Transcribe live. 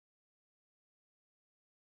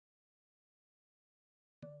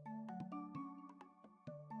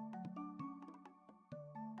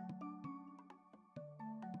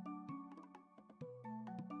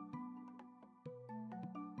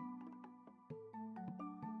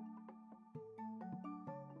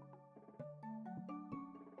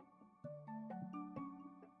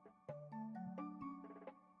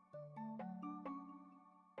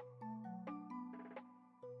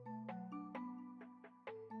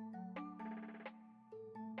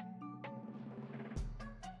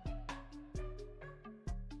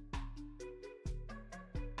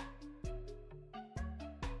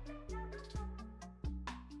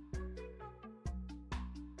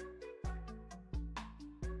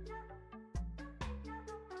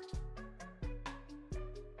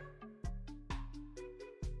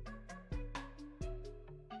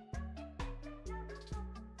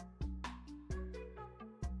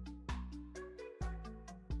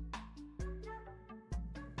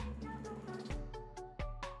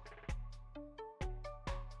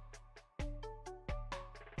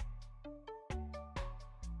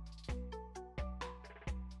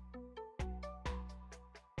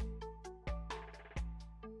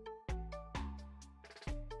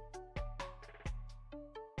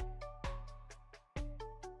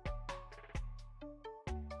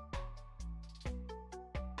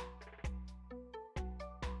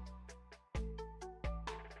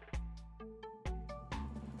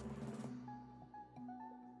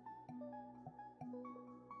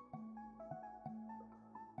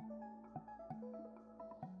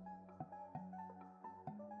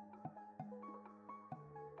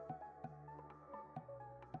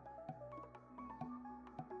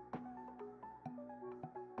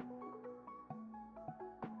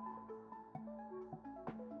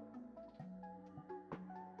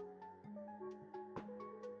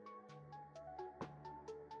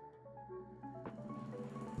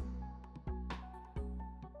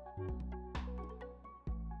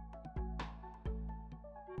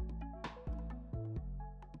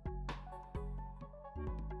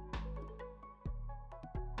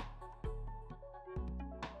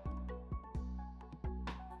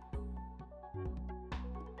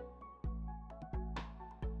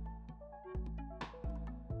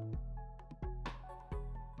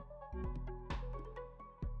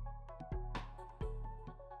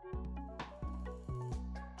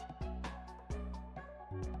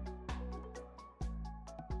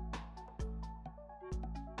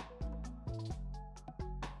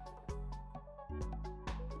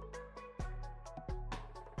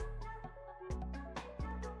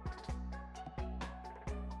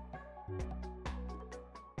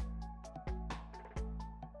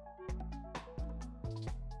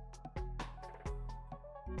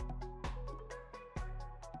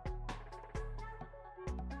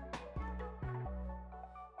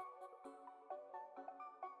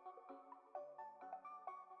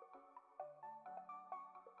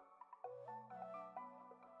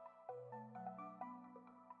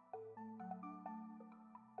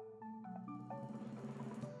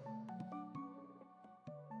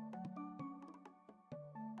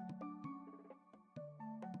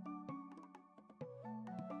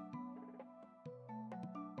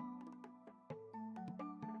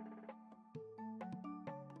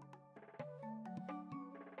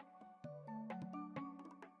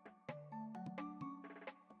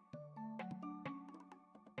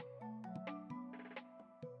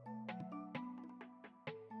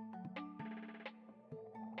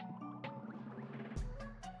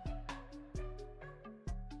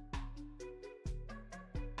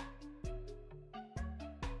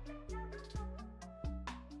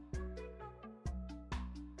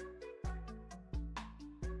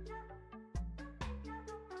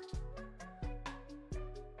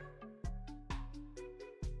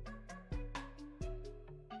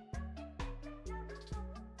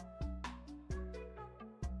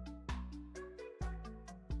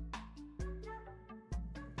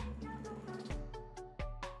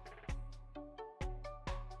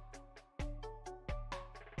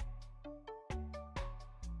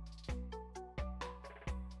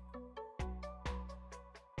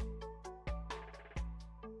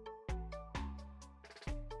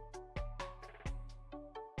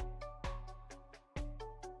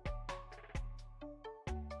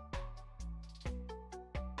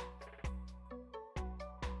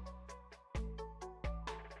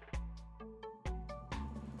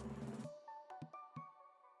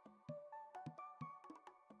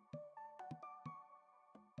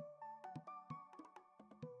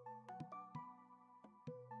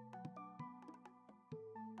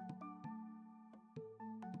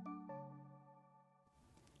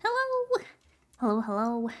Hello,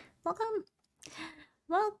 hello. Welcome.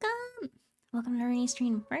 Welcome. Welcome to Ernie's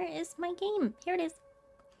stream. Where is my game? Here it is.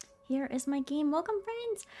 Here is my game. Welcome,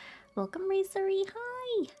 friends. Welcome, Racery.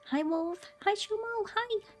 Hi. Hi, Wolf. Hi, Shumo.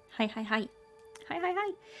 Hi. Hi, hi, hi. Hi, hi,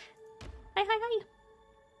 hi. Hi, hi, hi.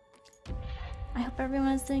 I hope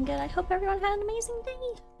everyone is doing good. I hope everyone had an amazing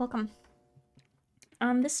day. Welcome.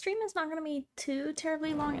 This stream is not going to be too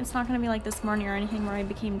terribly long. It's not going to be like this morning or anything where I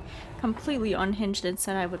became completely unhinged and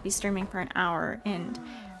said I would be streaming for an hour and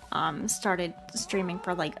started streaming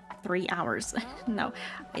for like 3 hours. No,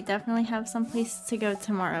 I definitely have some place to go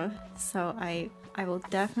tomorrow, so I will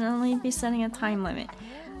definitely be setting a time limit.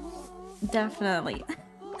 Definitely.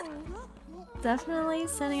 Definitely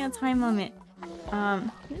setting a time limit.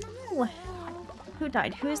 No. Who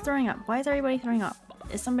died? Who is throwing up? Why is everybody throwing up?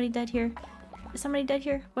 Is somebody dead here? Is somebody dead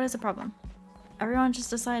here? What is the problem? Everyone just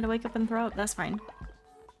decided to wake up and throw up? That's fine.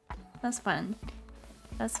 That's fun.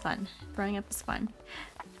 That's fun. Throwing up is fun.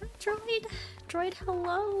 Droid! Droid,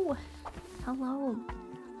 hello! Hello.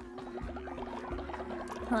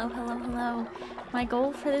 Hello, hello, hello. My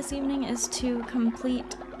goal for this evening is to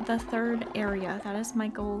complete the 3rd area. That is my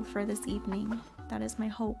goal for this evening. That is my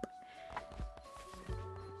hope.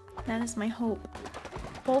 That is my hope.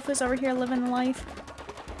 Wolf is over here living the life.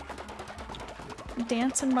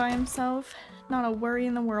 Dancing by himself. Not a worry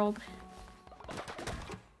in the world.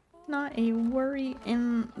 Not a worry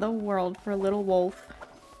in the world for little Wolf.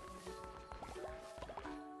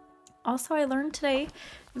 Also, I learned today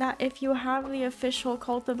that if you have the official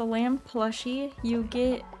Cult of the Lamb plushie, you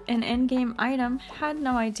get an in-game item. Had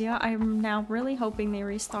no idea. I'm now really hoping they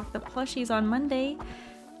restock the plushies on Monday.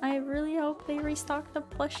 I really hope they restock the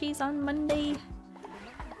plushies on Monday.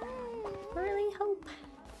 Really hope.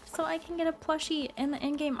 So I can get a plushie, and the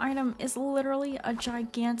in-game item is literally a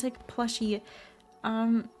gigantic plushie.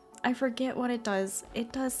 I forget what it does.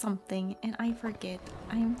 It does something, and I forget.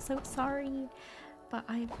 I am so sorry, but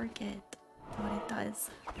I forget what it does.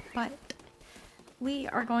 But we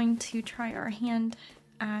are going to try our hand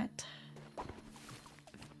at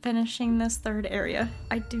finishing this 3rd area.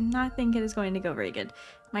 I do not think it is going to go very good.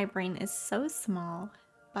 My brain is so small,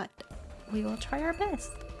 but we will try our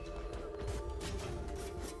best.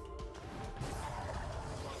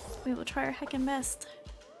 We will try our heckin' best.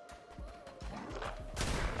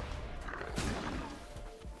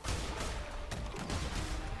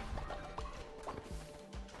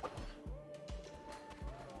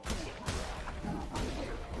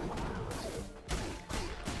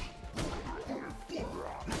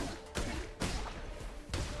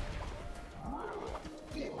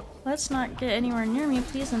 Let's not get anywhere near me,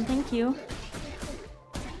 please, and thank you.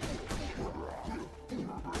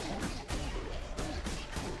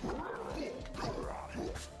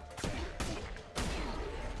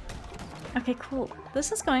 Okay, cool.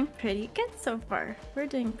 This is going pretty good so far. We're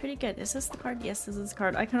doing pretty good. Is this the card? Yes, this is the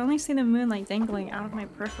card. I can only see the moonlight dangling out of my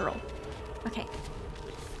peripheral. Okay.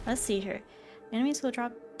 Let's see here. Enemies will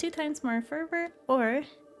drop 2 times more fervor or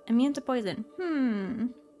immune to poison.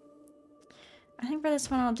 I think for this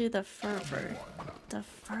one I'll do the fervor. The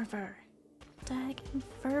fervor. The heckin'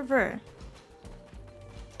 fervor.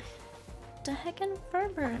 The heckin'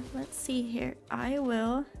 fervor. Let's see here. I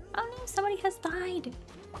will... Oh no, somebody has died.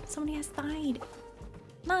 Somebody has died.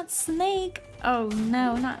 Not Snake. Oh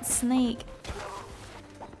no, not Snake.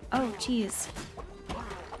 Oh jeez.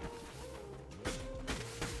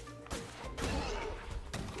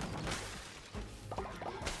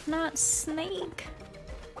 Not Snake.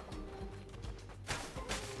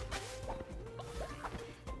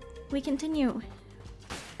 We continue.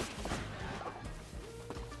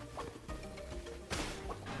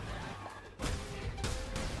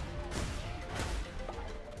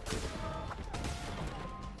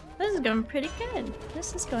 This is going pretty good.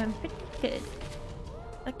 This is going pretty good.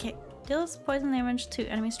 Okay, deals poison damage to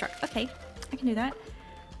enemy struck. Okay, I can do that.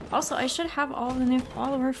 Also, I should have all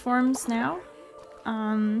of her forms now.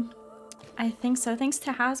 I think so. Thanks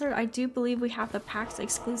to Hazard, I do believe we have the PAX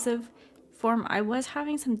exclusive form. I was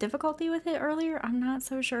having some difficulty with it earlier. I'm not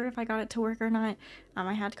so sure if I got it to work or not.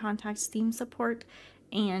 I had to contact Steam support,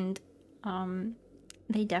 and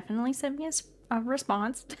they definitely sent me a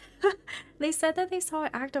response. They said that they saw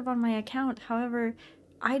it active on my account. However,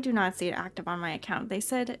 I do not see it active on my account. They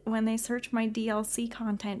said when they search my DLC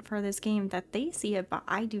content for this game that they see it, but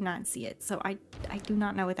I do not see it. So I do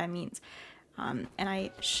not know what that means. And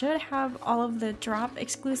I should have all of the drop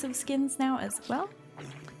exclusive skins now as well.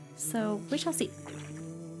 So we shall see.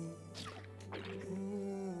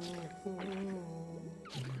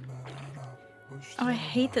 Oh, I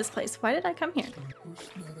hate this place. Why did I come here?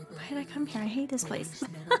 Why did I come here? I hate this place.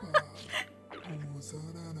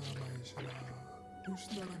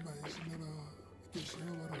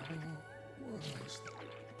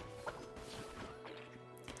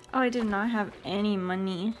 Oh, I do not have any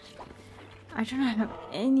money. I do not have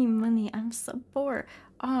any money. I'm so poor.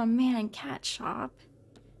 Oh man, cat shop.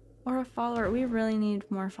 Or a follower. We really need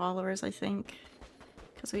more followers, I think.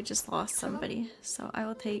 Because we just lost somebody. So I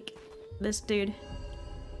will take this dude.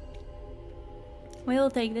 We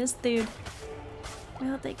will take this dude. We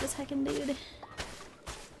will take this heckin' dude.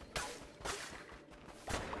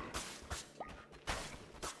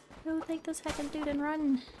 We will take this heckin' dude and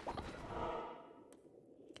run.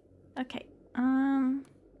 Okay.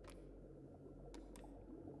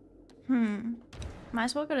 Might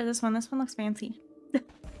as well go to this one. This one looks fancy.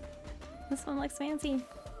 This one looks fancy.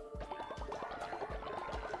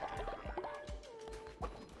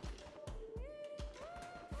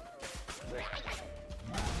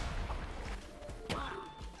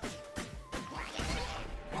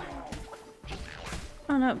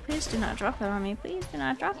 Oh no, please do not drop that on me. Please do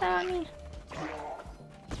not drop that on me.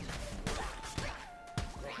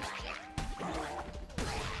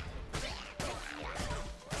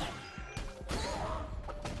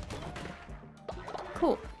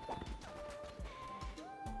 Cool.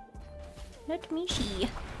 Let me see.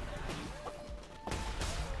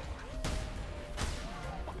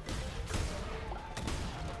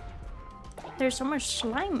 There's so much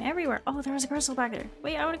slime everywhere. Oh, there was a crystal back there.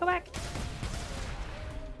 Wait, I want to go back.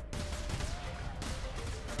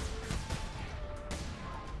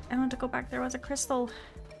 I want to go back. There was a crystal.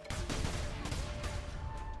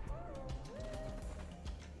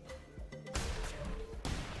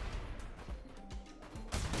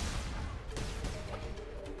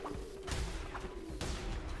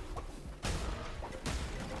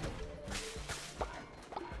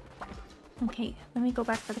 Okay, let me go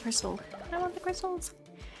back for the crystal. I want the crystals.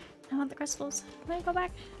 I want the crystals. Let me go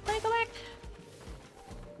back. Let me go back.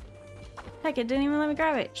 Heck, it didn't even let me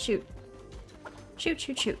grab it. Shoot. Shoot,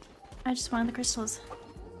 shoot, shoot. I just wanted the crystals.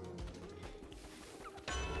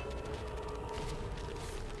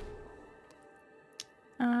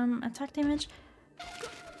 Attack damage.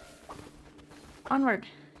 Onward.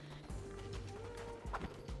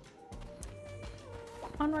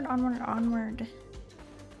 Onward, onward, onward.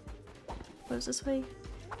 Goes this way?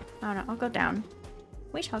 Oh no, I'll go down.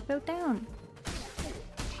 We shall go down.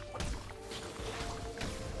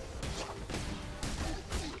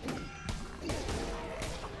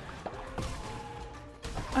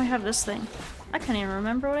 I have this thing. I can't even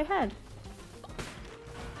remember what I had.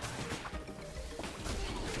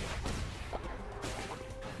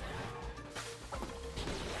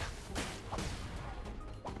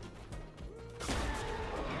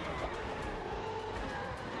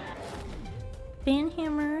 Ban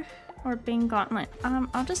hammer or ban gauntlet.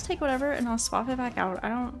 I'll just take whatever and I'll swap it back out. I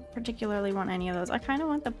don't particularly want any of those. I kind of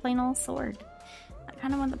want the plain old sword. I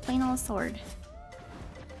kind of want the plain old sword.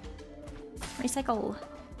 Recycle.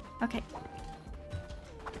 Okay.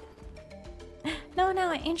 No,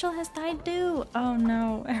 no, Angel has died too. Oh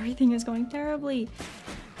no, everything is going terribly.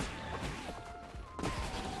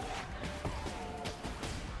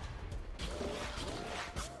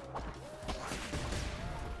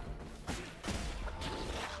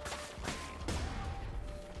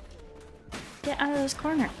 Get out of this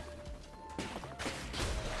corner.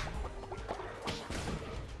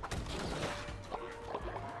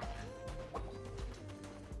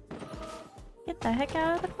 Get the heck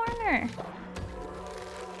out of the corner.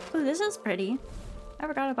 Ooh, this is pretty. I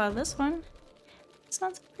forgot about this one. This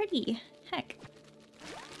one's pretty. Heck.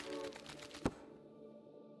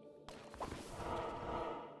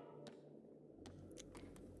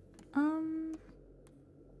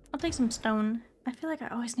 I'll take some stone. I feel like I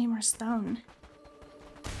always need more stone.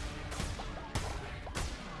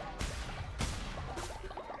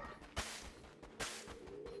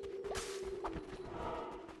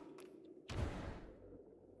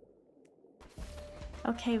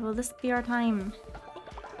 Okay, will this be our time?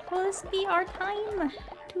 Will this be our time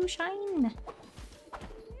to shine?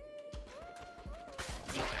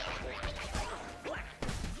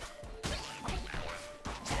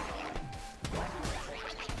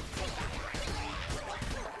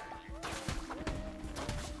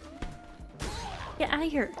 Get out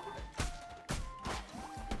of here.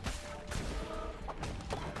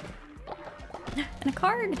 And a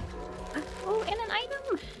card. Oh, and an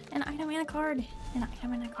item. An item and a card. An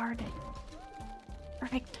item and a card.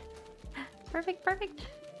 Perfect. Perfect, perfect.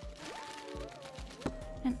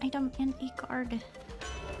 An item and a card.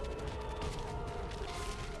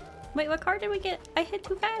 Wait, what card did we get? I hit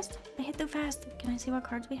too fast. I hit too fast. Can I see what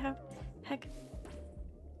cards we have? Heck.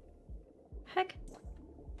 Heck.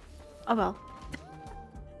 Oh well.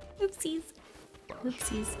 Oopsies.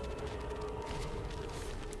 Oopsies.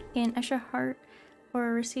 Gain extra heart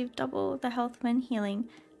or receive double the health when healing.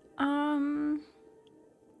 I'll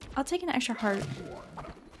take an extra heart.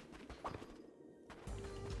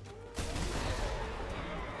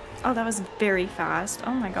 Oh, that was very fast.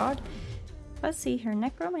 Oh my god. Let's see here.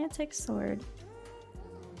 Necromantic sword.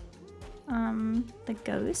 The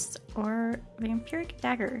ghost or vampiric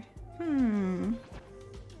dagger.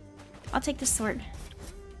 I'll take the sword.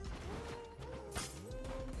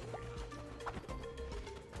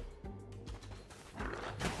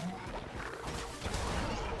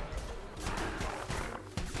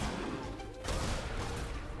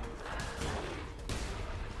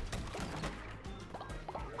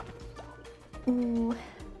 Ooh.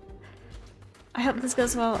 I hope this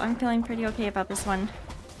goes well. I'm feeling pretty okay about this one.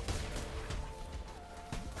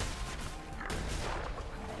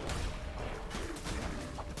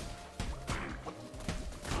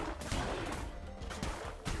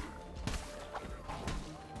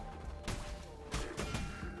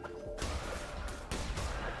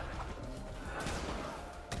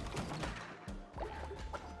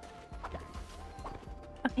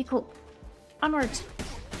 Okay, cool. Onwards.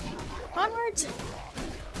 Onwards!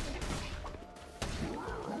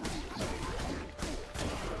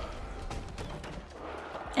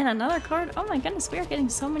 And another card. Oh my goodness, we are getting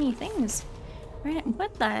so many things. Right?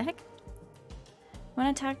 What the heck? One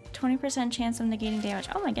attack, 20% chance of negating damage.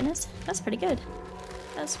 Oh my goodness, that's pretty good.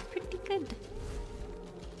 That's pretty good.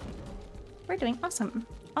 We're doing awesome.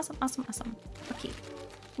 Awesome, awesome, awesome. Okay.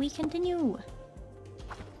 We continue.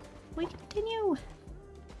 We continue.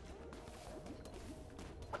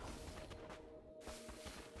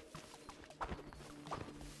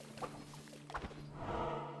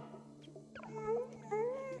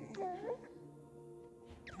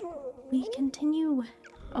 We continue.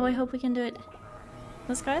 Oh, I hope we can do it.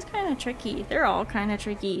 This guy's kind of tricky. They're all kind of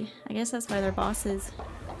tricky. I guess that's why they're bosses.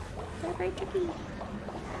 They're very tricky.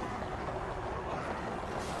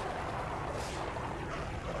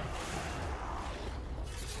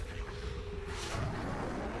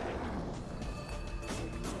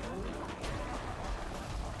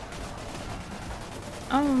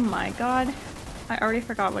 Oh my god. I already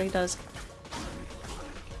forgot what he does.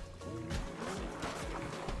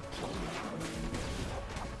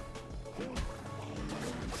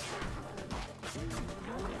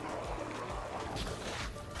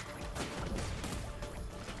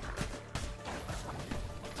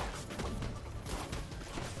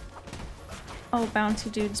 Oh, bouncy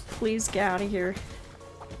dudes, please get out of here.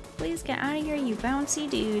 Please get out of here, you bouncy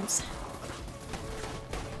dudes.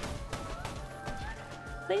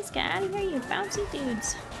 Please get out of here, you bouncy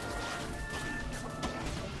dudes.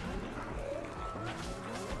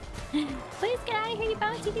 Please get out of here, you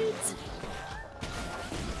bouncy dudes.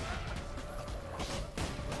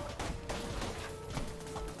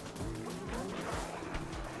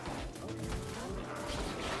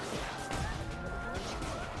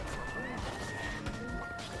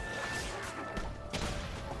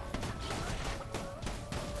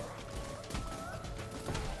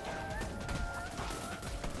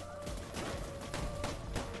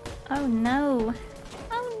 Oh no!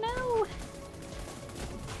 Oh no!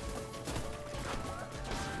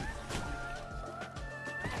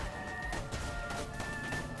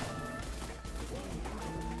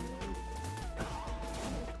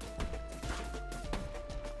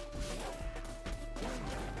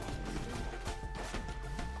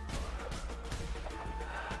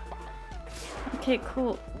 Okay,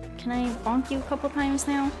 cool. Can I bonk you a couple times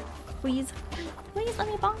now? Please? Please let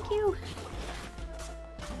me bonk you!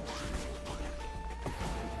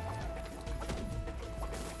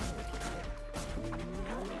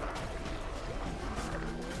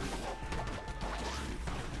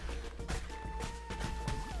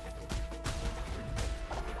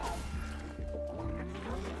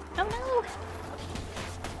 Oh no!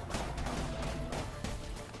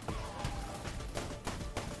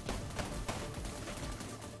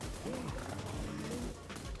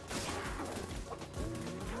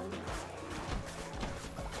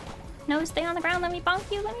 No, stay on the ground, let me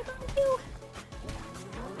bonk you, let me bonk you!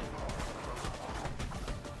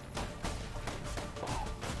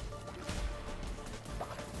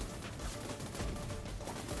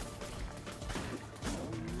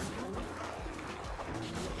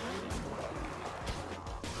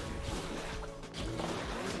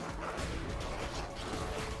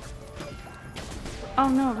 Oh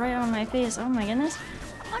no, right on my face. Oh my goodness.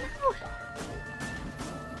 Oh no!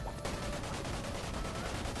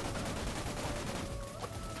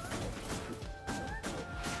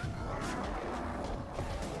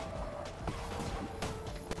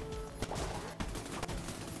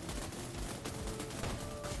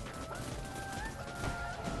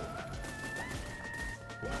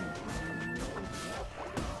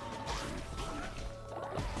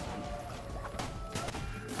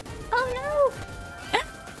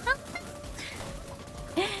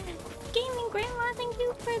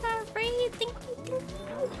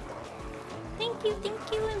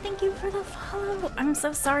 I'm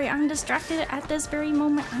so sorry. I'm distracted at this very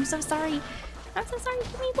moment. I'm so sorry. I'm so sorry.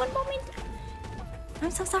 Give me one moment.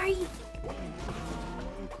 I'm so sorry.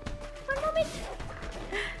 One moment.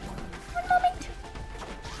 One moment.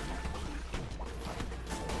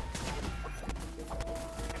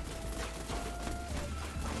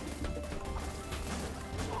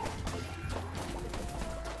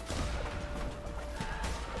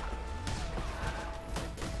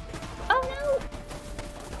 Oh no!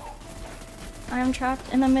 I am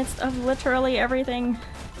trapped in the midst of literally everything.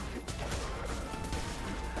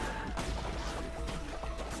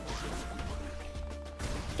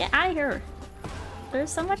 Get out of here! There's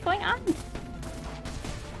so much going on!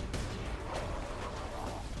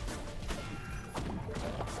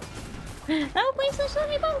 Oh, please don't show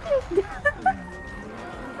me both!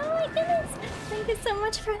 Oh my goodness! Thank you so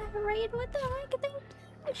much for that raid. What the heck? Thank you!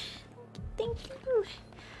 Thank you!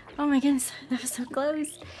 Oh my goodness, that was so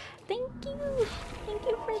close. Thank you! Thank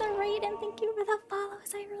you for the raid and thank you for the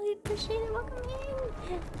follows. I really appreciate it. Welcome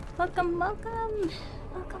in! Welcome, welcome!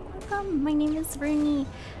 Welcome, welcome! My name is Rooney.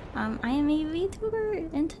 I am a VTuber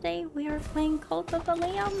and today we are playing Cult of the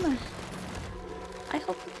Lamb. I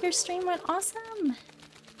hope your stream went awesome.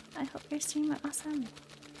 I hope your stream went awesome.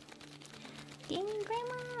 Gaming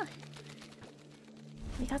Grandma!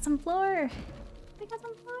 We got some floor! We got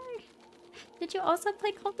some floor! Did you also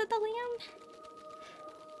play Cult of the Lamb?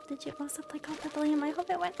 Did you also play Cult of the Lamb? I hope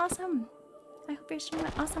it went awesome. I hope your stream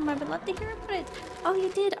went awesome. I would love to hear about it. Oh, you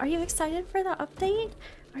did? Are you excited for the update?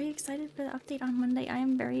 Are you excited for the update on Monday? I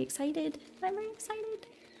am very excited. I'm very excited.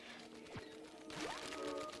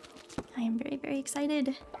 I am very, very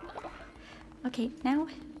excited. Okay, now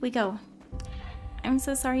we go. I'm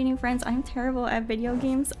so sorry, new friends. I'm terrible at video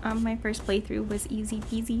games. My first playthrough was easy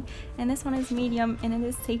peasy, and this one is medium, and it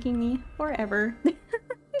is taking me forever.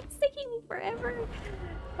 It's taking me forever.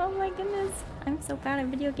 Oh my goodness. I'm so bad at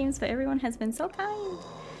video games, but everyone has been so kind.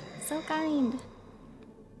 So kind.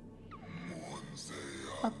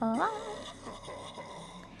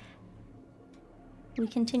 We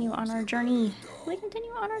continue on our journey. We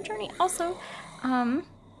continue on our journey. Also,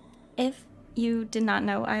 if you did not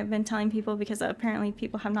know, I've been telling people because apparently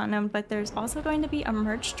people have not known, but there's also going to be a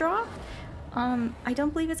merch drop. I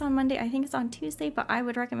don't believe it's on Monday. I think it's on Tuesday, but I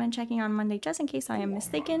would recommend checking on Monday just in case I am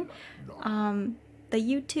mistaken. The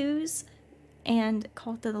U2s and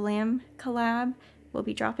Cult of the Lamb collab will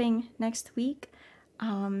be dropping next week.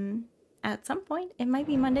 At some point. It might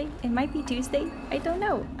be Monday, it might be Tuesday, I don't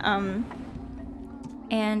know.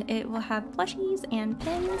 And it will have plushies and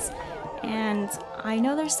pins, and I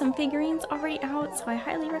know there's some figurines already out, so I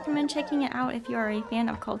highly recommend checking it out if you are a fan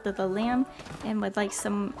of Cult of the Lamb and would like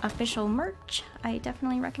some official merch. I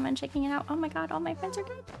definitely recommend checking it out. Oh my god, all my friends are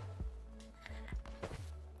dead.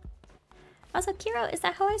 Also, Kiro, is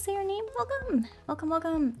that how I say your name? Welcome! Welcome,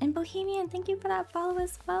 welcome. And Bohemian, thank you for that follow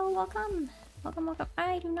as well. Welcome. Welcome, welcome.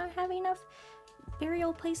 I do not have enough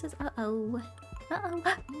burial places. Uh-oh. Uh-oh.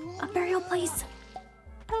 A burial place.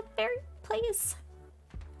 A burial place.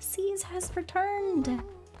 Seas has returned.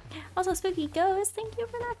 Also, Spooky Ghost, thank you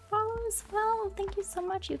for that follow as well. Thank you so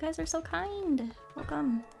much. You guys are so kind.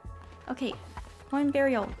 Welcome. Okay. One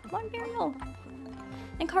burial. One burial.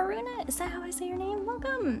 And Karuna, is that how I say your name?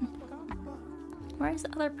 Welcome. Where's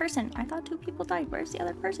the other person? I thought 2 people died. Where's the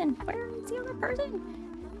other person? Where is the other person?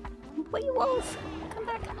 Wait, wolf! Come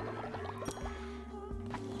back!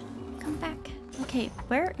 Come back. Okay,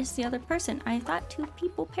 where is the other person? I thought 2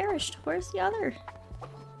 people perished. Where's the other?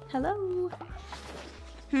 Hello?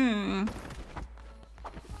 Am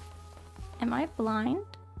I blind?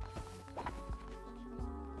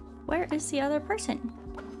 Where is the other person?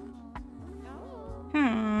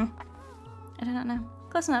 I do not know.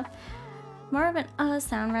 Close enough. More of an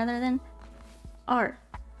sound rather than R.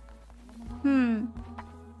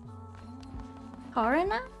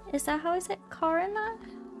 Karina? Is that how I say it? Karina?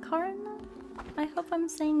 Karina? I hope I'm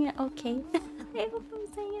saying it okay. I hope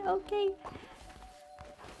I'm saying it okay.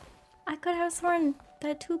 I could have sworn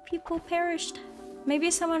that 2 people perished.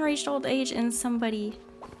 Maybe someone reached old age and somebody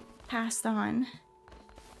passed on.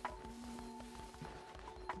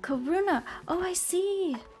 Karuna! Oh, I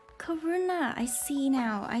see! Karuna! I see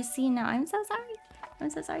now. I see now. I'm so sorry. I'm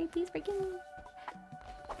so sorry. Please forgive me.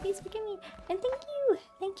 Please forgive me. And thank you!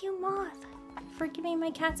 Thank you, Moth, for giving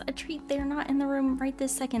my cats a treat. They're not in the room right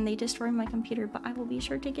this second. They destroyed my computer, but I will be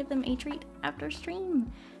sure to give them a treat after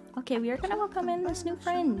stream. Okay, we are gonna welcome in this new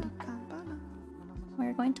friend.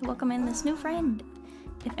 We're going to welcome in this new friend.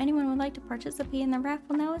 If anyone would like to participate in the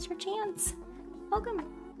raffle, now is your chance. Welcome.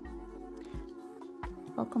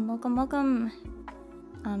 Welcome, welcome, welcome.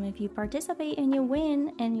 If you participate and you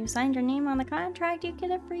win and you signed your name on the contract, you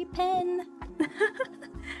get a free pen.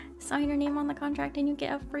 Sign your name on the contract and you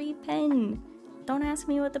get a free pen. Don't ask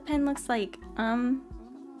me what the pen looks like. I'm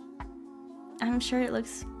sure it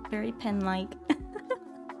looks very pen-like.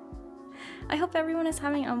 I hope everyone is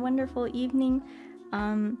having a wonderful evening.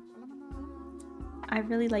 I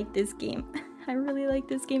really like this game. I really like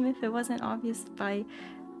this game if it wasn't obvious by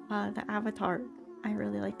the avatar. I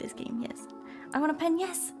really like this game, yes. I want a pen,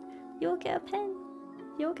 yes! You will get a pen.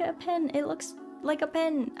 You will get a pen. It looks like a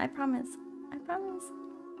pen. I promise. I promise.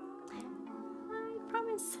 I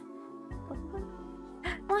promise.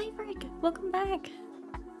 Lyric, welcome back.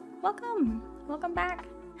 Welcome. Welcome back.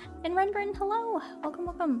 And Rendren, hello. Welcome,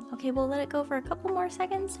 welcome. Okay, we'll let it go for a couple more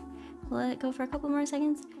seconds. We'll let it go for a couple more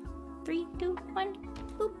seconds. 3, 2, 1.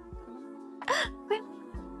 Boop.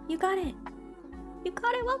 You got it. You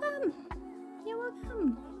got it. Welcome. You're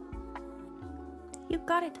welcome. You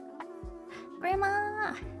got it.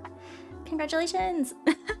 Grandma. Congratulations.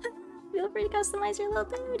 Feel free to customize your little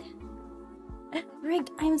dude.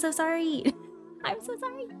 Rigged. I'm so sorry. I'm so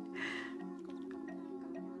sorry.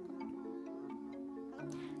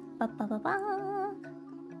 Ba ba ba ba.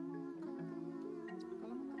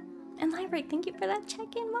 And Lyric, thank you for that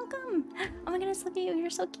check-in. Welcome. Oh my goodness, look at you. You're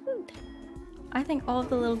so cute. I think all of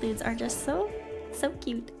the little dudes are just so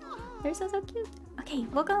cute. They're so cute. Okay,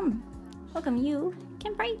 welcome. Welcome. You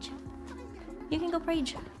can rage. You can go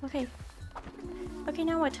rage. Okay. Okay,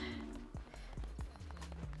 now what?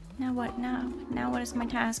 Now what? Now what is my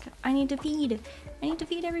task? I need to feed. I need to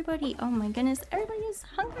feed everybody. Oh my goodness, everybody is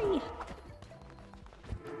hungry.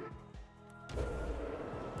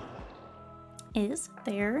 Is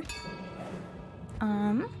there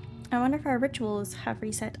I wonder if our rituals have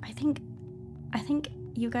reset. I think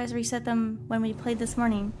you guys reset them when we played this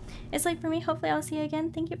morning. It's late for me. Hopefully I'll see you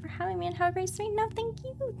again. Thank you for having me and have a great stream. No, thank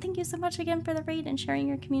you. Thank you so much again for the raid and sharing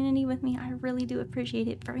your community with me. I really do appreciate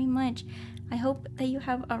it very much. I hope that you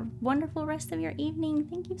have a wonderful rest of your evening.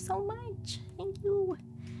 Thank you so much. Thank you.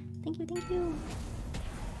 Thank you, thank you.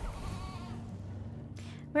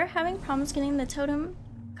 We're having problems getting the totem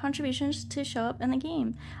contributions to show up in the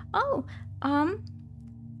game. Oh,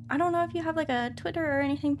 I don't know if you have like a Twitter or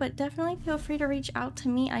anything, but definitely feel free to reach out to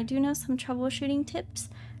me. I do know some troubleshooting tips.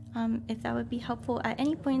 If that would be helpful at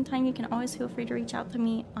any point in time, you can always feel free to reach out to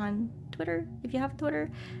me on Twitter if you have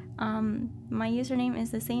Twitter. My username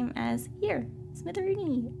is the same as here,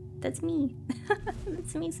 Smitheroonie. That's me.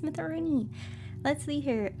 That's me, Smitheroonie. Let's see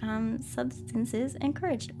here. Substances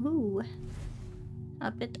encouraged. Ooh.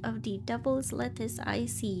 A bit of the devil's lettuce I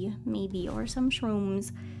see, maybe, or some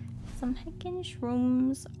shrooms. Some heckin'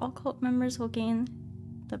 shrooms. All cult members will gain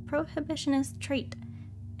the prohibitionist trait.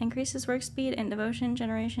 Increases work speed and devotion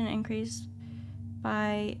generation increase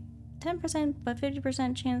by 10%, but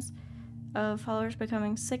 50% chance of followers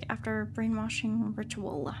becoming sick after brainwashing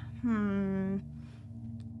ritual.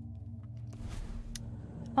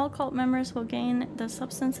 All cult members will gain the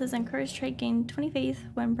substances encouraged trait, gain 20 faith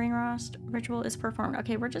when brainwashed ritual is performed.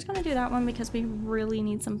 Okay, we're just gonna do that one because we really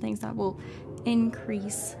need some things that will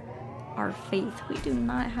increase our faith. We do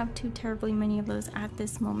not have too terribly many of those at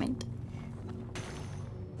this moment.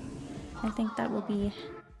 I think that will be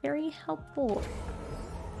very helpful.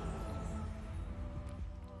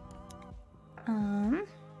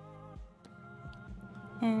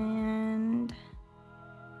 And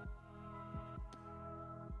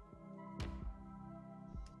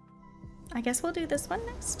I guess we'll do this one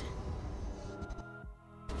next.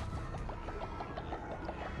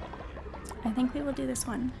 I think we will do this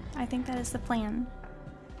one. I think that is the plan.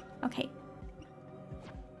 Okay.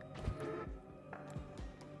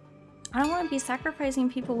 I don't want to be sacrificing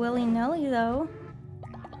people willy-nilly, though.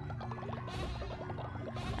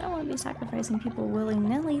 I don't want to be sacrificing people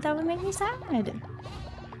willy-nilly. That would make me sad.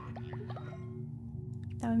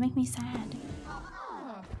 That would make me sad.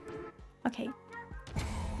 Okay.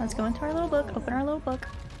 Let's go into our little book. Open our little book.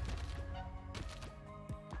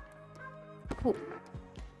 Cool.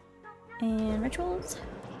 And rituals.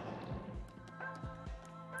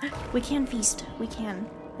 We can feast. We can.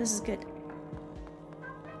 This is good.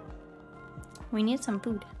 We need some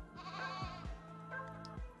food.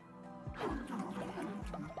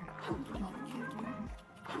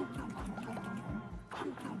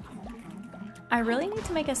 I really need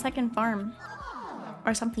to make a second farm.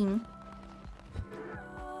 Or something.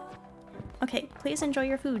 Okay, please enjoy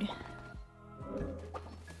your food.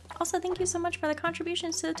 Also, thank you so much for the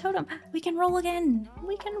contributions to the totem. We can roll again.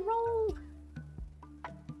 We can roll.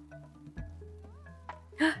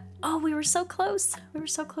 Oh, we were so close. We were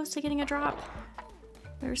so close to getting a drop.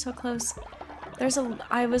 We were so close.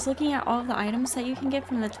 I was looking at all the items that you can get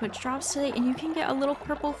from the Twitch drops today, and you can get a little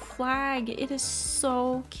purple flag. It is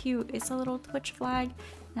so cute. It's a little Twitch flag,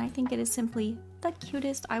 and I think it is simply the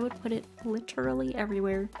cutest. I would put it literally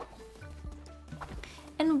everywhere.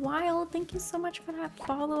 And Wild, thank you so much for that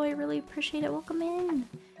follow. I really appreciate it. Welcome in.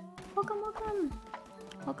 Welcome, welcome.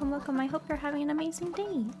 Welcome, welcome. I hope you're having an amazing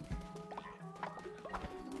day.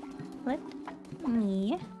 Let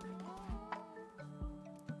me...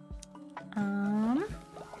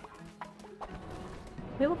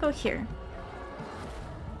 we will go here.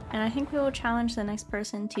 And I think we will challenge the next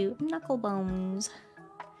person to Knuckle Bones.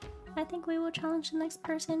 I think we will challenge the next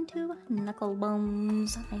person to Knuckle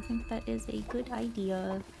Bones. I think that is a good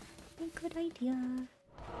idea. A good idea.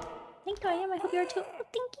 Thank you, I am. I hope you are too. Oh,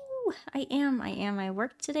 thank you. I am. I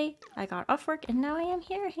worked today. I got off work and now I am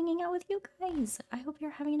here hanging out with you guys. I hope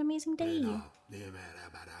you're having an amazing day.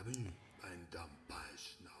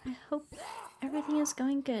 I hope everything is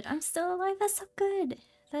going good. I'm still alive. That's so good.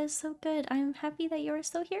 That is so good. I'm happy that you are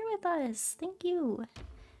still here with us. Thank you.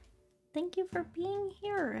 Thank you for being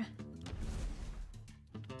here.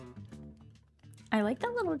 I like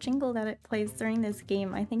that little jingle that it plays during this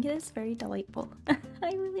game. I think it is very delightful.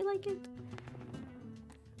 I really like it.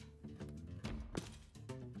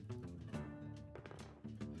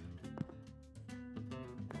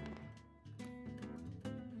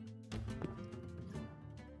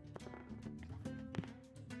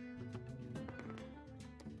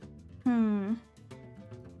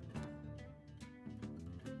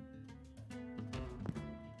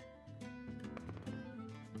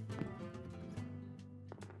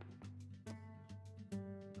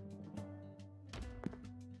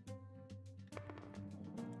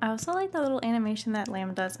 I also like the little animation that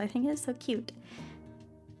Lamb does. I think it is so cute.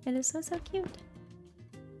 It is so cute.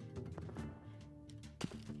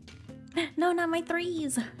 No, not my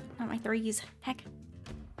threes! Not my threes. Heck.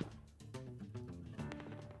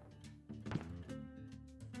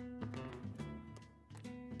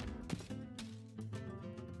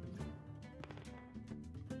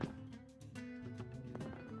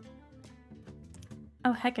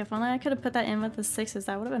 Oh heck, if only I could have put that in with the sixes,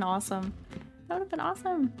 that would have been awesome. That would have been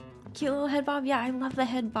awesome. Cute little head bob. Yeah, I love the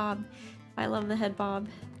head bob. I love the head bob.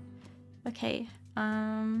 Okay,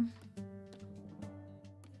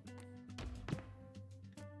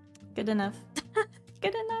 good enough.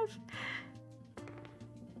 Good enough.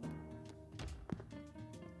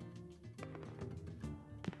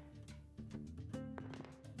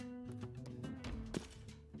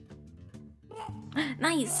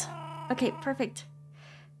 Nice. Okay, perfect.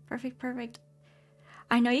 Perfect.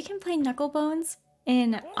 I know you can play Knuckle Bones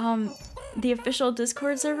in the official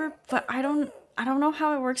Discord server, but I don't know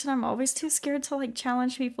how it works, and I'm always too scared to like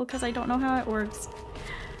challenge people because I don't know how it works.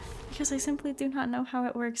 Because I simply do not know how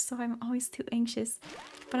it works, so I'm always too anxious.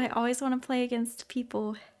 But I always want to play against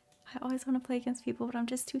people. But I'm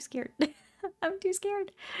just too scared. I'm too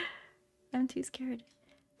scared.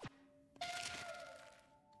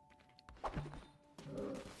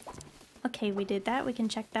 Okay, we did that. We can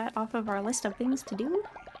check that off of our list of things to do.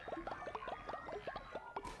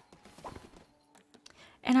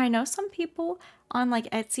 And I know some people on like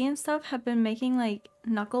Etsy and stuff have been making like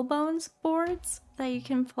Knuckle Bones boards that you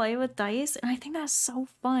can play with dice, and I think that's so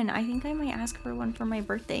fun. I think I might ask for one for my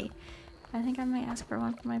birthday. A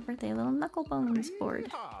little Knuckle Bones board.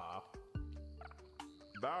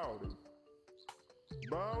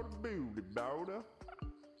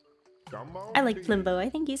 I like Flimbo. I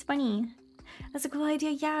think he's funny. That's a cool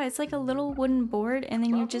idea. Yeah, it's like a little wooden board, and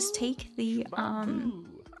then you just take the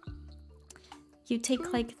you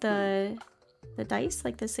take like the dice,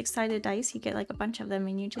 like the 6-sided dice. You get like a bunch of them,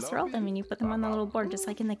 and you just roll them, and you put them on the little board, just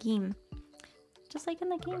like in the game.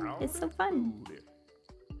 It's so fun.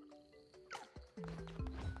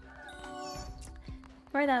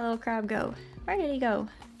 Where'd that little crab go? Where did he go?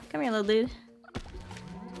 Come here, little dude.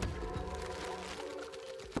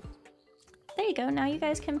 There you go. Now you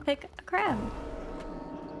guys can pick a crab.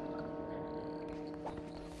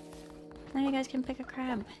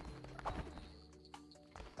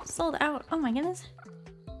 Sold out. Oh my goodness.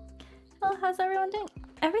 Well, how's everyone doing?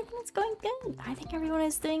 Everything is going good. I think everyone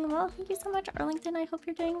is doing well. Thank you so much, Arlington. I hope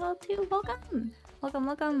you're doing well too.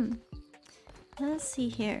 Welcome. Let's see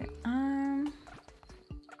here.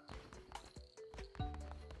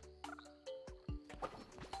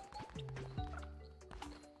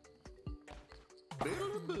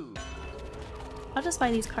 I'll just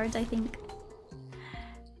buy these cards, I think.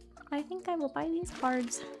 I will buy these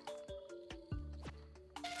cards.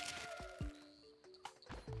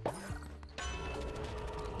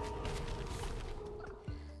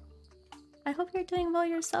 I hope you're doing well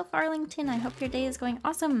yourself, Arlington. I hope your day is going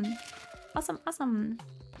awesome. Awesome, awesome.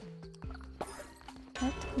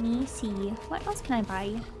 Let me see. What else can I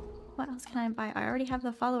buy? What else can I buy? I already have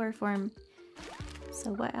the follower form.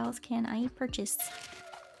 So what else can I purchase?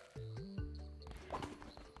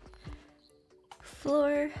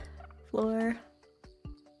 Floor.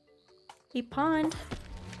 A pond.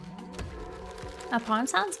 A pond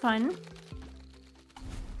sounds fun.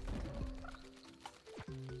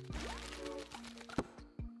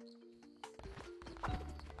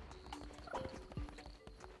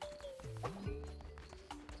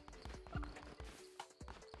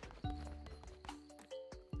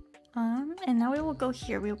 And now we will go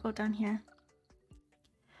here. We will go down here.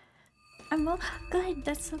 I'm well. Good.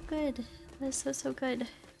 That's so good. That's so good.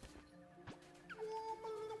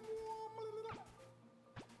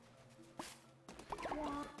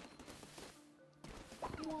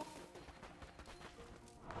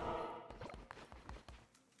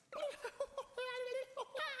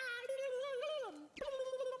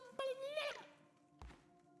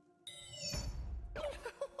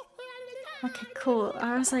 Okay, cool.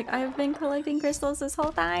 I was like, I've been collecting crystals this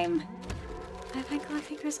whole time. I've been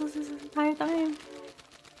collecting crystals this entire time.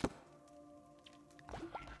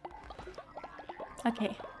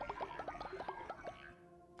 Okay.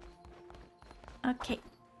 Okay.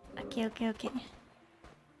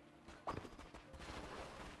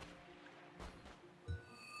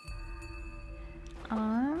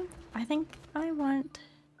 I think I want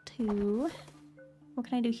to... What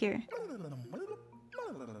can I do here?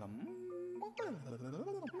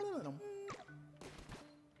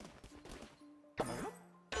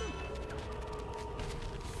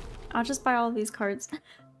 I'll just buy all of these cards.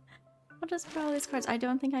 I'll just buy all these cards. I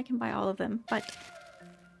don't think I can buy all of them, but...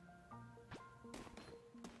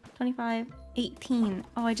 25, 18.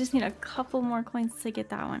 Oh, I just need a couple more coins to get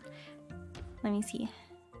that one. Let me see.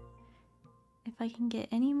 If I can get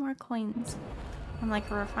any more coins. I'm like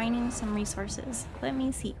refining some resources. Let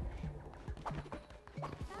me see.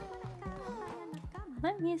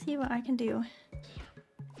 Let me see what I can do.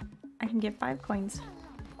 I can get 5 coins.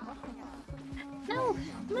 No!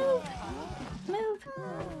 Move! Move!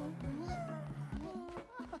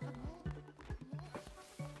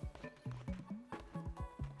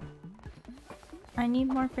 I need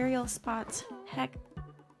more burial spots. Heck.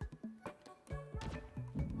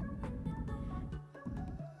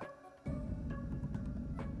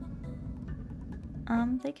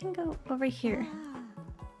 They can go over here.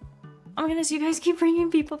 Oh my goodness, you guys keep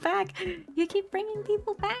bringing people back! You keep bringing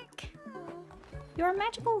people back! You are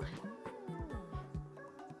magical!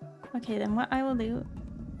 Okay, then what I will do...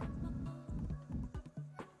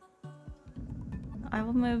 I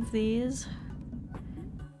will move these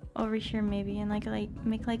over here maybe and like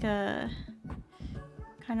make like a...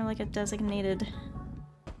 kind of like a designated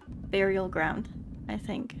burial ground, I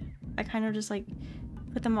think. I kind of just like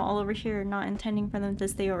put them all over here, not intending for them to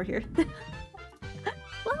stay over here.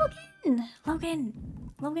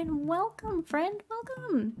 Logan, welcome, friend,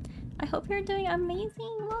 welcome. I hope you're doing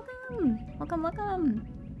amazing. Welcome.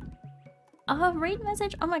 Raid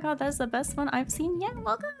message. Oh my god, that's the best one I've seen yet.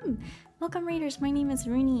 Welcome, raiders. My name is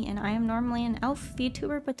Rooney, and I am normally an elf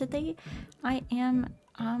VTuber, but today I am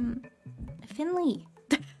Finley.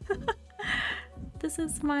 This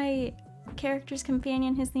is my character's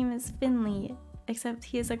companion. His name is Finley, except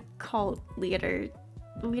he is a cult leader.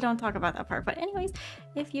 We don't talk about that part, but anyways,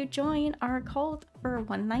 if you join our cult for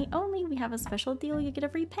one night only, we have a special deal. You get a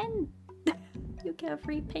free pen. You get a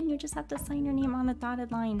free pen. You just have to sign your name on the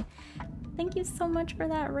dotted line. Thank you so much for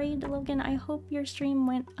that raid, Logan. I hope your stream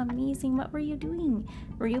went amazing. What were you doing?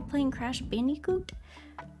 Were you playing Crash Bandicoot?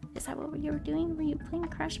 Is that what you were doing? Were you playing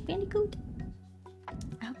Crash Bandicoot?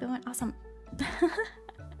 I hope it went awesome.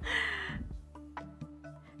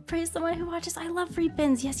 Praise the one who watches. I love free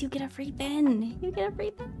pins. Yes, you get a free pin. You get a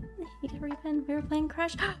free pin. You get a free pin. We were playing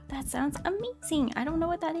Crash. That sounds amazing. I don't know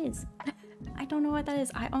what that is. I don't know what that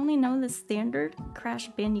is. I only know the standard Crash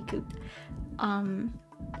Bandicoot.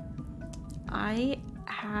 I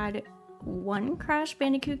had one Crash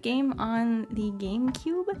Bandicoot game on the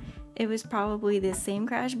GameCube. It was probably the same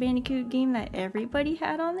Crash Bandicoot game that everybody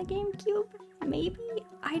had on the GameCube. Maybe?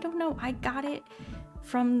 I don't know. I got it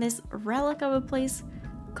from this relic of a place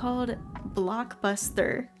called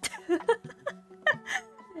Blockbuster.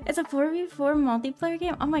 It's a 4v4 multiplayer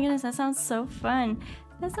game. Oh my goodness, that sounds so fun.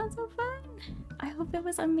 That sounds so fun. I hope it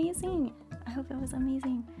was amazing.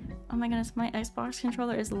 Oh my goodness, my Xbox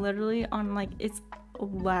controller is literally on like its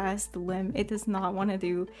last limb. It does not want to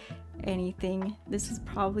do anything. This is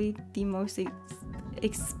probably the most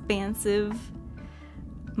expansive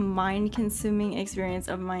mind-consuming experience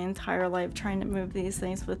of my entire life trying to move these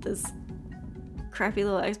things with this crappy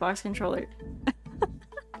little Xbox controller.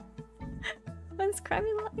 This crappy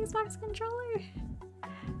little Xbox controller.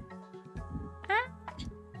 Ah.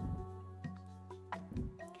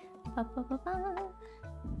 Ba, ba, ba, ba.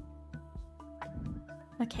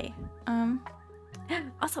 Okay.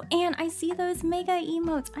 Also, and I see those Mega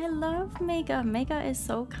emotes. I love Mega. Mega is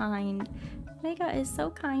so kind. Mega is so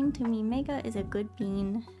kind to me. Mega is a good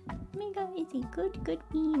bean. Mega is a good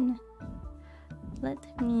bean.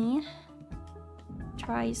 Let me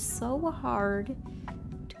try so hard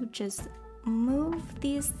to just move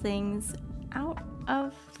these things out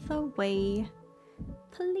of the way,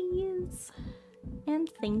 please. And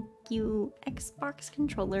thank you, Xbox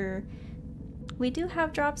controller. We do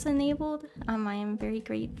have drops enabled. I am very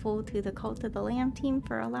grateful to the Cult of the Lamb team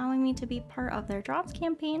for allowing me to be part of their drops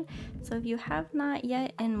campaign. So if you have not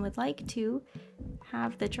yet and would like to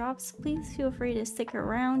have the drops, please feel free to stick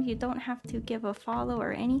around. You don't have to give a follow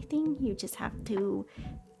or anything. You just have to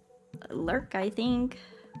lurk, I think.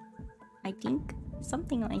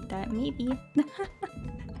 Something like that, maybe.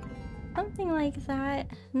 Something like that.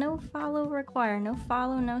 No follow required. No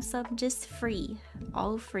follow, no sub, just free.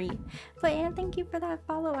 All free. But and thank you for that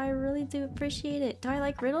follow. I really do appreciate it. Do I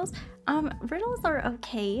like riddles? Riddles are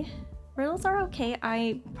okay. Riddles are okay.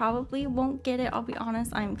 I probably won't get it. I'll be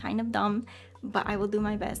honest. I'm kind of dumb, but I will do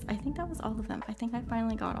my best. I think that was all of them. I think I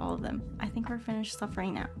finally got all of them. I think we're finished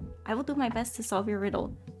suffering now. I will do my best to solve your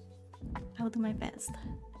riddle. I will do my best.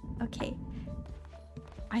 Okay.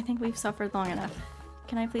 I think we've suffered long enough.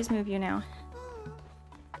 Can I please move you now?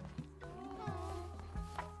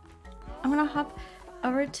 I'm gonna hop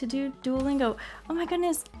over to do Duolingo. Oh my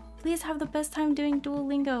goodness, please have the best time doing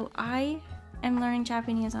Duolingo. I am learning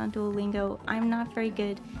Japanese on Duolingo. I'm not very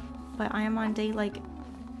good, but I am on day like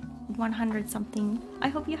 100 something. I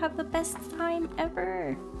hope you have the best time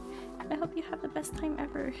ever. I hope you have the best time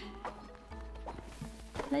ever.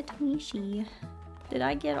 Let me see. Did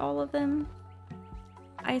I get all of them?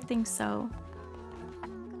 I think so.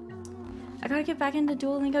 I gotta get back into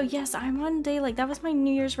Duolingo. Yes, I'm on day like that was my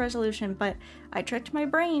New Year's resolution, but I tricked my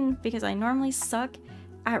brain because I normally suck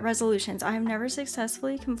at resolutions. I have never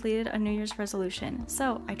successfully completed a New Year's resolution.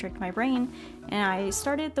 So I tricked my brain and I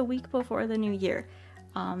started the week before the new year.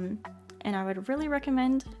 And I would really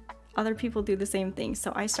recommend other people do the same thing.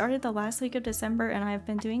 So I started the last week of December and I've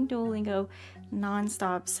been doing Duolingo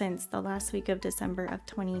non-stop since the last week of December of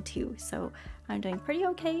 22. So I'm doing pretty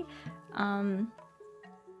okay.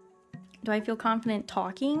 Do I feel confident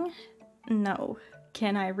talking? No.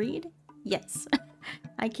 Can I read? Yes.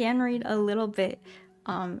 I can read a little bit.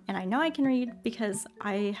 And I know I can read because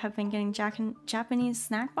I have been getting Japanese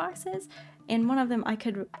snack boxes. And one of them, I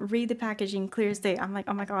could read the packaging clear as day. I'm like,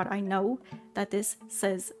 oh my god, I know that this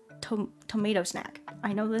says tomato snack.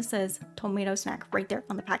 I know this says tomato snack right there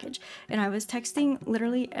on the package. And I was texting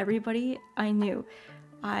literally everybody I knew.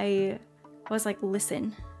 I was like,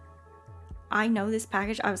 listen, I know this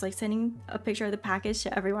package. I was like sending a picture of the package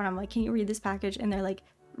to everyone. I'm like, can you read this package? And they're like,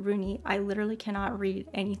 Rooney, I literally cannot read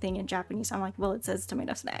anything in Japanese. I'm like, well, it says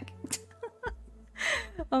tomato snack.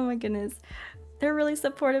 Oh my goodness. They're really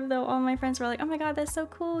supportive though. All my friends were like, oh my god, that's so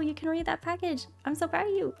cool. You can read that package. I'm so proud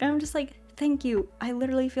of you. And I'm just like, thank you. I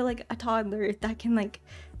literally feel like a toddler that can like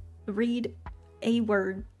read a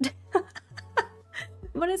word.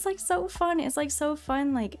 But it's like so fun. It's like so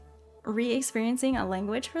fun like re-experiencing a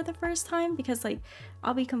language for the first time because like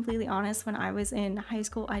I'll be completely honest, when I was in high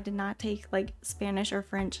school I did not take like Spanish or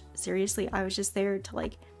French seriously. I was just there to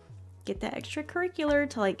like get the extracurricular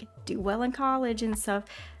to like do well in college and stuff.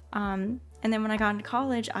 And then when I got into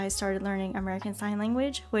college I started learning American Sign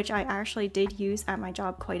Language, which I actually did use at my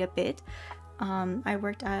job quite a bit. I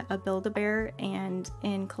worked at a Build-A-Bear, and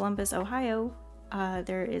in Columbus, Ohio,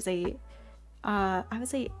 there is a I would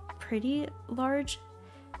say pretty large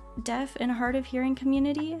deaf and hard of hearing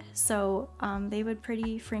community, so they would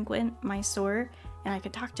pretty frequent my store and I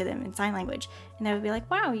could talk to them in sign language, and they would be like,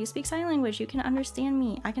 wow, you speak sign language, you can understand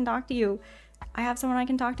me, I can talk to you, I have someone I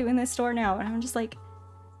can talk to in this store now. And I'm just like,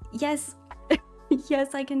 yes.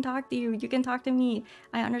 Yes, I can talk to you, you can talk to me,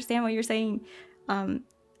 I understand what you're saying, I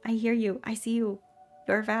hear you, I see you,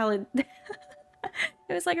 you're valid. It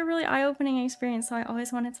was like a really eye-opening experience. So I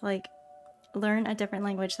always wanted to like learn a different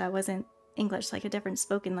language that wasn't English, like a different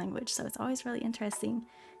spoken language. So it's always really interesting.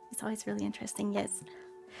 It's always really interesting. Yes,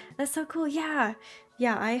 that's so cool. Yeah,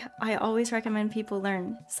 I always recommend people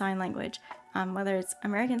learn sign language, whether it's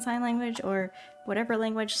American Sign Language or whatever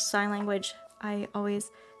language, sign language. I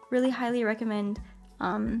always really highly recommend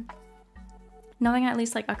knowing at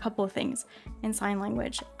least like a couple of things in sign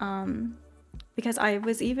language, because I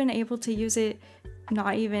was even able to use it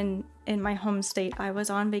not even in my home state. I was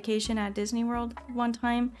on vacation at Disney World one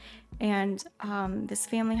time, and this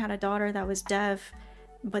family had a daughter that was deaf,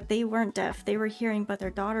 but they weren't deaf. They were hearing, but their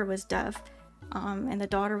daughter was deaf. And the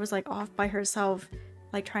daughter was like off by herself,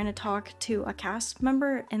 like trying to talk to a cast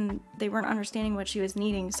member, and they weren't understanding what she was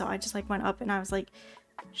needing. So I just like went up and I was like,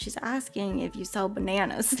 she's asking if you sell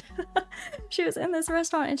bananas. She was in this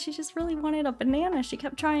restaurant and she just really wanted a banana. She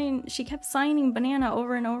kept signing banana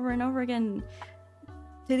over and over and over again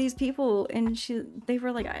to these people, and they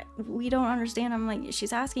were like, we don't understand. I'm like,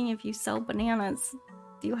 she's asking if you sell bananas.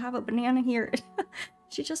 Do you have a banana here?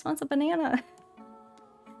 She just wants a banana.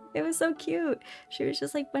 It was so cute. She was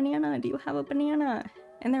just like, banana, do you have a banana?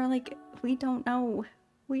 And they're like, we don't know.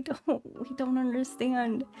 We don't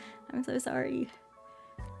understand. I'm so sorry.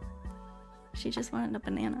 She just wanted a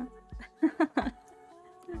banana.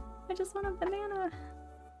 I just want a banana.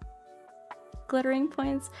 Glittering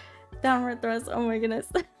points, downward thrust. Oh my goodness.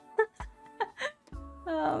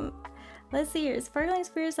 Let's see here. Sparkling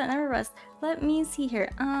spears that never rust. Let me see here.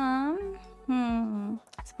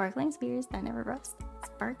 Sparkling spears that never rust.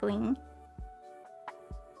 Sparkling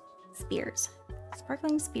spears.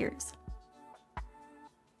 Sparkling spears.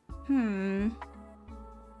 I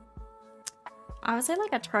would say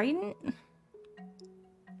like a trident.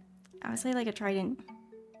 I would say like a trident.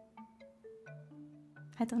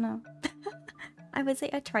 I don't know. I would say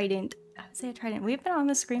a trident. I would say a trident. We've been on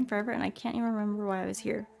the screen forever and I can't even remember why I was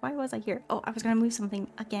here. Why was I here? Oh, I was gonna move something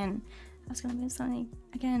again.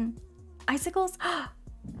 Icicles?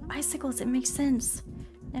 Icicles, it makes sense.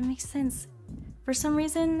 It makes sense. For some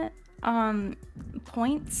reason,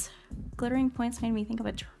 points, glittering points made me think of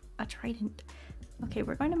a trident. Okay,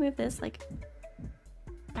 we're going to move this like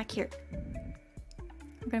back here.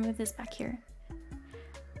 We're gonna move this back here.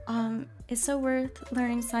 It's so worth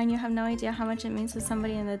learning sign. You have no idea how much it means to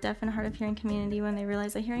somebody in the deaf and hard of hearing community when they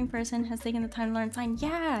realize a hearing person has taken the time to learn sign.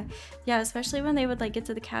 Yeah, especially when they would like get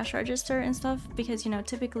to the cash register and stuff, because you know,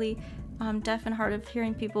 typically deaf and hard of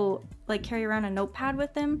hearing people like carry around a notepad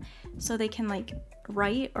with them so they can like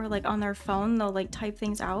write, or like on their phone they'll like type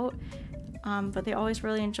things out. But they always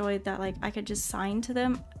really enjoyed that like I could just sign to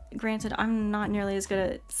them. Granted, I'm not nearly as good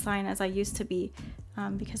at sign as I used to be,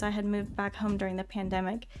 because I had moved back home during the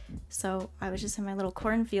pandemic, so I was just in my little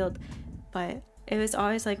cornfield. But it was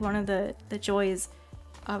always like one of the joys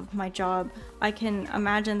of my job. I can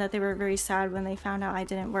imagine that they were very sad when they found out I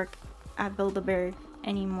didn't work at Build-A-Bear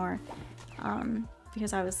anymore,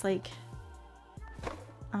 because I was like,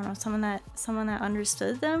 I don't know, someone that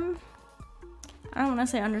understood them. I don't want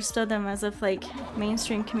to say understood them as if like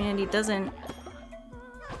mainstream community doesn't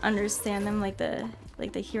understand them, like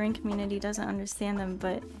the hearing community doesn't understand them,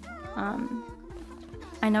 but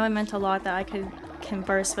I know it meant a lot that I could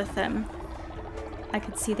converse with them. I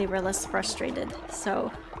could see they were less frustrated,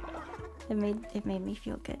 so it made me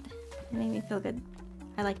feel good. It made me feel good.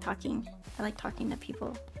 I like talking. I like talking to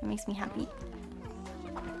people. It makes me happy.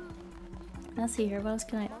 Let's see here. What else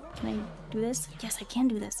can I do this? Yes, I can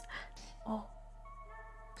do this. Oh.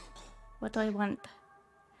 What do I want?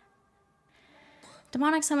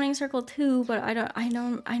 Demonic summoning circle 2, but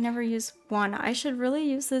I never use 1. I should really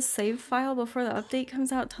use this save file before the update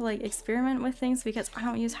comes out to like experiment with things, because I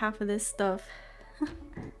don't use half of this stuff.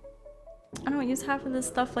 I don't use half of this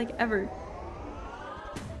stuff like ever.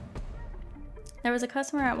 There was a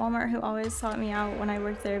customer at Walmart who always sought me out when I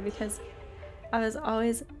worked there because I was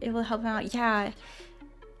always able to help him out.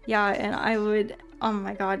 Yeah, and I would, oh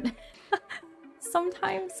my god.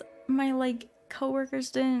 Sometimes my like coworkers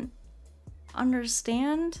didn't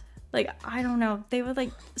understand, like I don't know, they would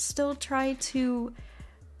like still try to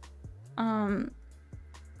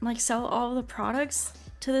like sell all the products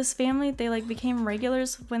to this family. They like became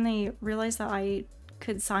regulars when they realized that I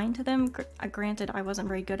could sign to them. Granted, I wasn't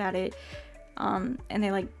very good at it, and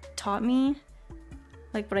they like taught me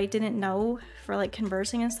like what I didn't know for like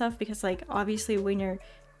conversing and stuff, because like obviously when you're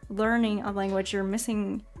learning a language you're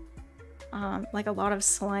missing like a lot of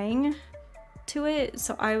slang to it.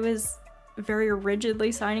 So I was very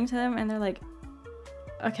rigidly signing to them, and they're like,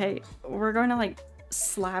 okay, we're going to like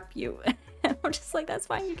slap you. And I'm just like, that's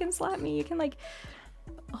fine, you can slap me, you can like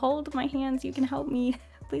hold my hands, you can help me,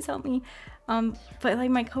 please help me. But like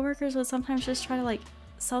my coworkers would sometimes just try to like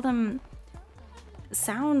sell them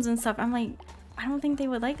sounds and stuff. I'm like, I don't think they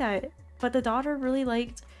would like that. But the daughter really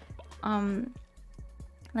liked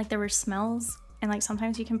like there were smells, and like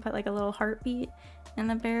sometimes you can put like a little heartbeat in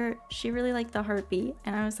the bear. She really liked the heartbeat,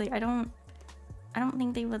 and I was like, I don't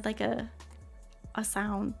think they would like a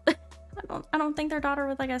sound. I don't think their daughter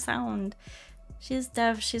would like a sound. She's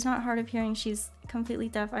deaf. She's not hard of hearing. She's completely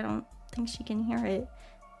deaf. I don't think she can hear it.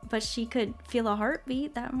 But she could feel a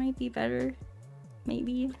heartbeat. That might be better.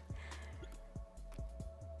 Maybe.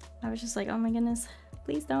 I was just like, oh my goodness,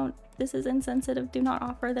 please don't. This is insensitive. Do not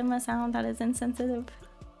offer them a sound that is insensitive.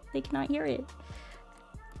 They cannot hear it.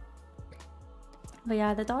 But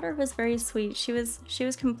yeah, the daughter was very sweet. She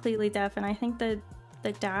was completely deaf, and I think the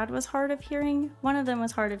dad was hard of hearing. One of them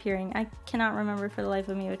was hard of hearing. I cannot remember for the life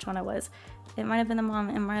of me which one it was. It might have been the mom,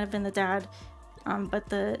 it might have been the dad. But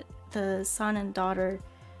the son and daughter,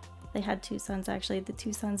 they had two sons actually. The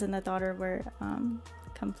two sons and the daughter were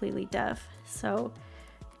completely deaf. So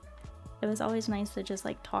it was always nice to just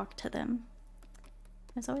like talk to them.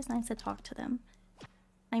 It was always nice to talk to them.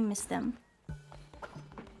 I miss them.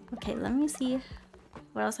 Okay, let me see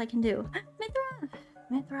what else I can do. Mithra!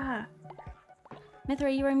 Mithra!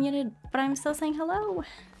 Mithra, you are muted, but I'm still saying hello.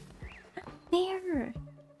 Bear!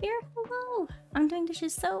 Bear, hello! I'm doing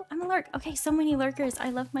dishes, so I'm a lurk. Okay, so many lurkers. I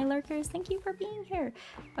love my lurkers. Thank you for being here.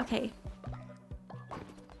 Okay.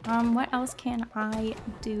 What else can I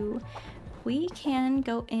do? We can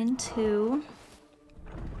go into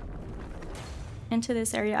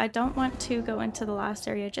this area. I don't want to go into the last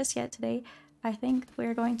area just yet today. I think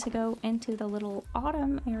we're going to go into the little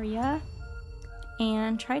autumn area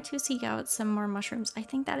and try to seek out some more mushrooms. I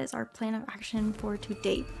think that is our plan of action for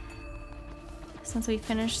today, since we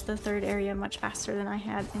finished the third area much faster than I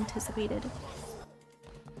had anticipated.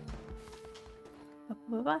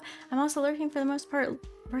 I'm also lurking for the most part,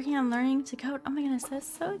 working on learning to code. Oh my goodness, that's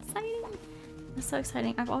so exciting. That's so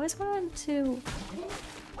exciting. I've always wanted to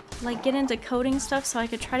like get into coding stuff so I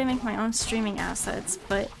could try to make my own streaming assets,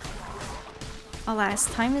 but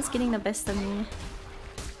alas, time is getting the best of me.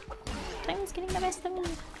 Time is getting the best of me.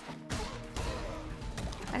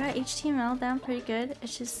 I got HTML down pretty good.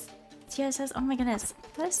 It's just CSS. Oh my goodness,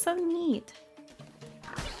 that's so neat.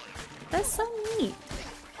 That's so neat.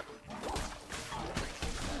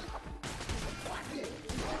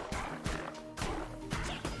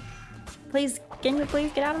 Please, can you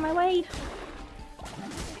please get out of my way?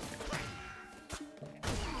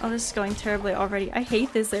 Oh, this is going terribly already. I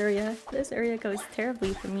hate this area. This area goes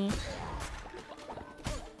terribly for me.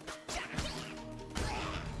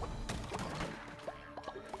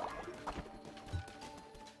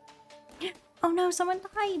 Oh no, someone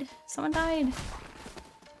died! Someone died!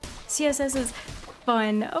 CSS is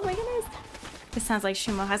fun. Oh my goodness! It sounds like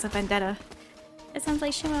Shumo has a vendetta. It sounds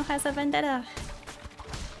like Shumo has a vendetta.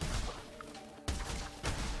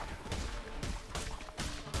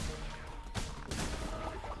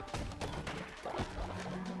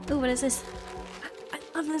 Ooh, what is this? I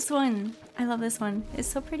love this one. I love this one. It's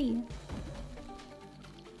so pretty.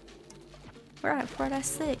 We're at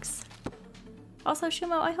 4.6. Also,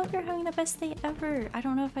 Shumo, I hope you're having the best day ever. I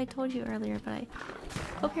don't know if I told you earlier, but I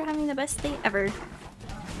hope you're having the best day ever.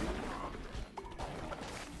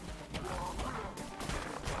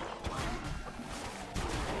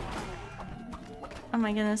 Oh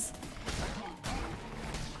my goodness.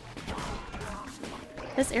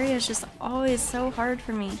 This area is just always so hard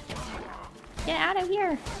for me. Get out of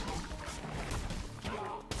here!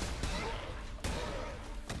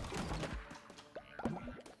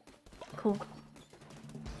 Cool.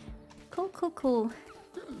 Cool, cool, cool.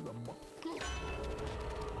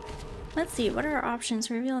 Let's see, what are our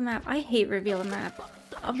options? Reveal a map. I hate reveal a map.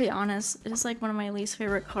 I'll be honest, it is like one of my least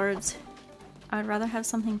favorite cards. I'd rather have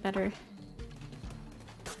something better.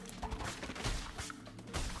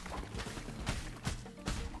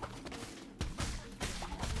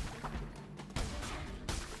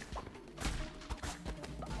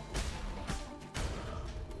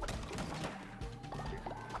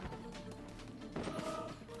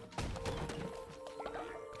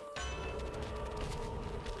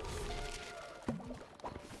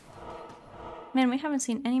 Man, we haven't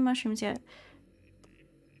seen any mushrooms yet.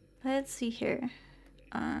 Let's see here.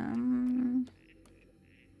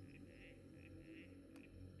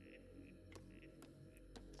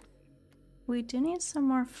 We do need some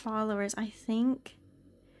more followers, I think.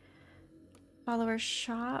 Follower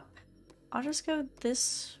shop. I'll just go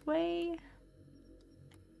this way.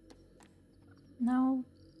 No.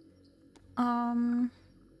 I'll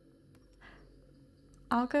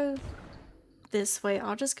go this way.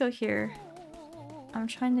 I'll just go here. I'm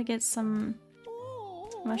trying to get some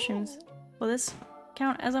mushrooms. Will this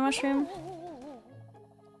count as a mushroom?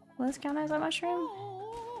 Will this count as a mushroom?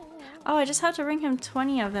 Oh, I just have to bring him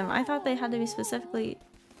 20 of them. I thought they had to be specifically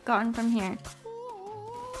gotten from here.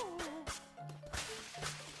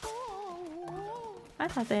 I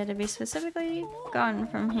thought they had to be specifically gotten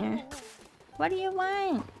from here. What do you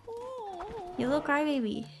want? You little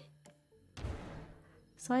crybaby.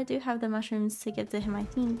 So I do have the mushrooms to give to him, I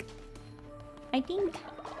think. I think.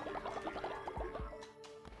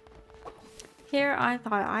 Here I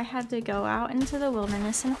thought I had to go out into the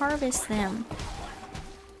wilderness and harvest them.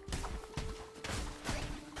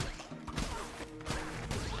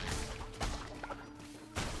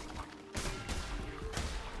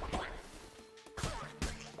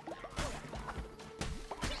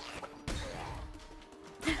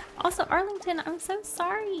 Also, Arlington, I'm so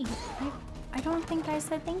sorry. I don't think I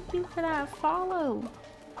said thank you for that follow.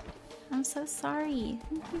 I'm so sorry.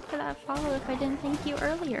 Thank you for that follow if I didn't thank you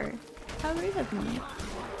earlier. How rude of me.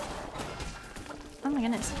 Oh my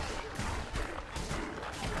goodness.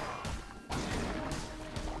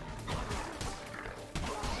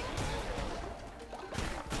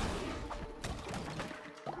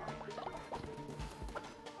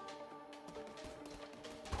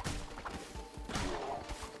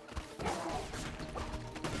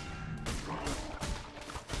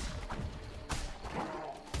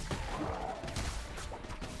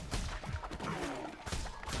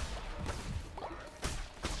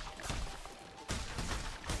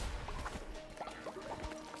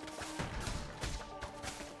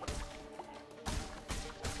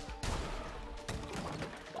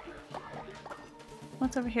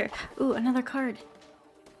 What's over here? Ooh, another card.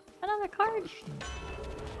 Another card.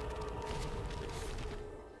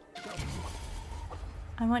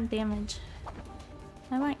 I want damage.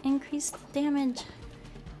 I want increased damage.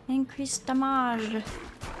 Increased damage.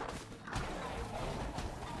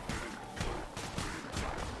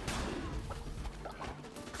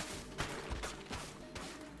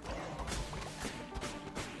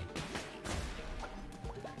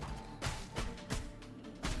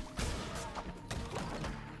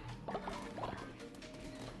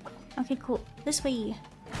 Okay, cool. This way.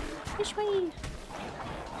 This way.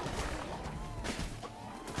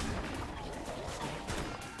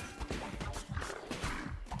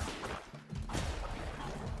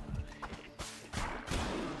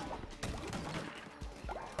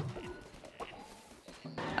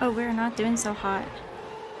 Oh, we're not doing so hot.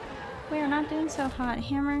 We are not doing so hot.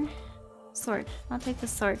 Hammer. Sword. I'll take the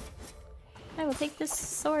sword. I will take this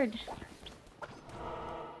sword.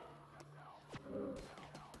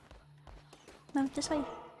 No, this way.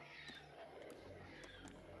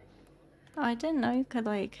 Oh, I didn't know you could,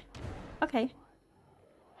 like... Okay.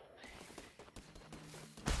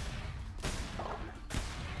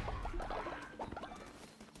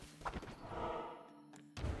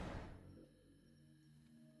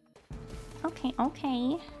 Okay,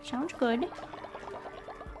 okay. Sounds good.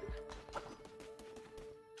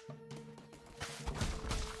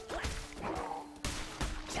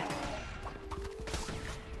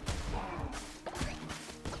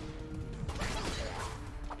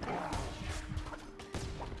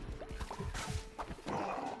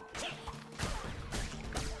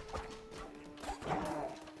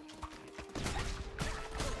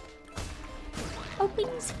 Oh,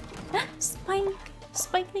 please. Spike.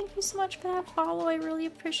 Spike, thank you so much for that follow. I really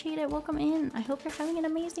appreciate it. Welcome in. I hope you're having an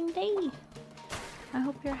amazing day. I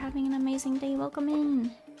hope you're having an amazing day. Welcome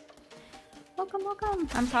in. Welcome, welcome.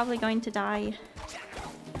 I'm probably going to die.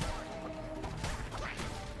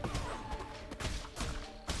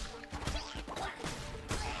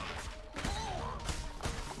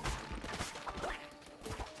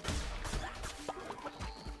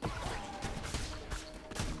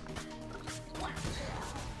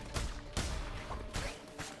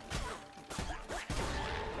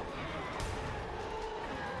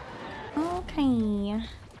 Okay.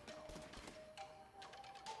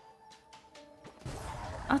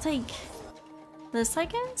 I'll take this, I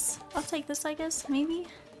guess? I'll take this, I guess, maybe?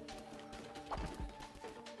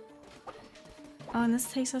 Oh, and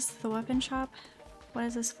this takes us to the weapon shop? What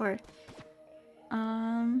is this for?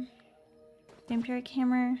 Vampiric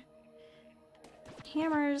hammer.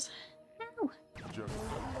 Hammers. No!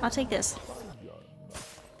 I'll take this.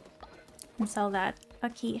 And sell that. A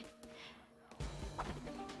key.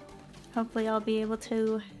 Hopefully I'll be able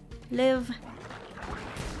to live.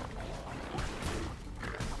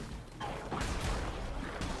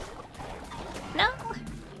 No!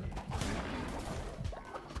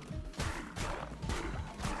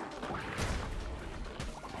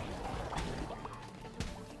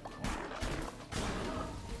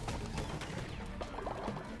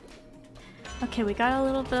 Okay, we got a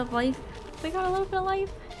little bit of life. We got a little bit of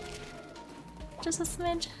life. Just a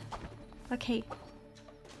smidge. Okay.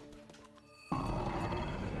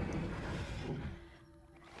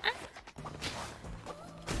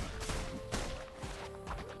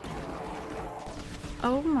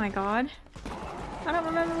 Oh my god. I don't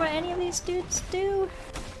remember what any of these dudes do.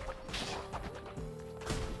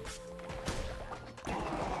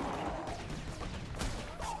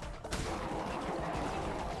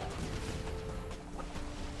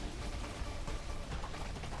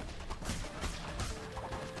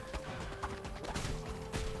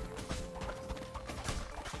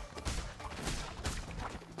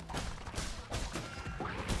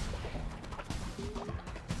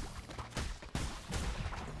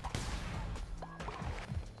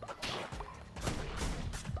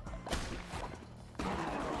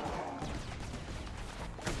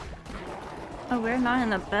 Oh, we're not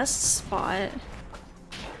in the best spot.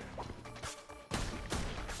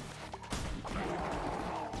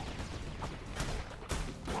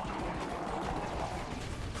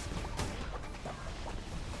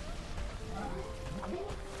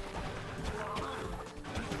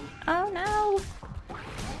 Oh no!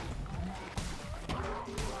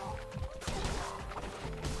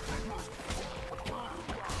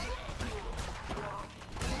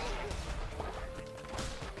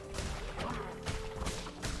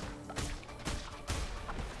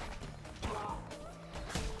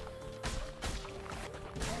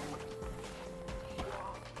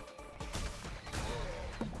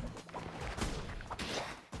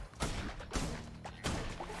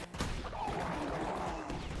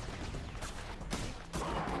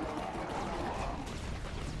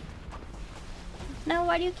 No,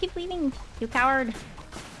 why do you keep leaving? You coward.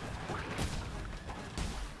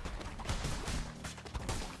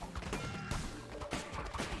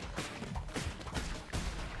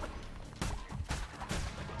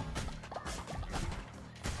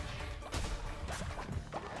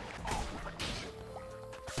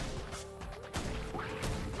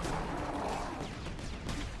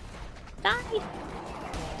 Die!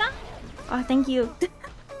 Die! Oh, thank you.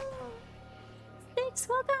 Sticks,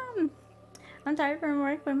 welcome! I'm tired from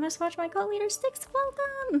work, but I must watch my co-leader. Sticks,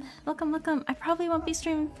 welcome! Welcome, welcome. I probably won't be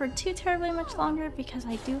streaming for too terribly much longer because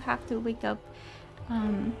I do have to wake up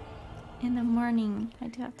in the morning. I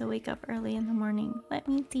do have to wake up early in the morning. Let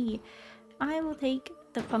me see. I will take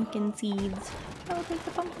the pumpkin seeds. I will take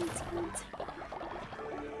the pumpkin seeds.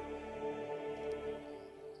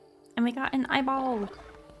 And we got an eyeball.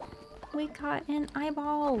 We got an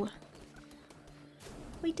eyeball.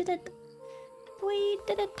 We did it. We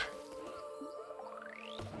did it.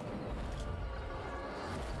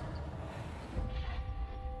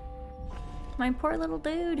 My poor little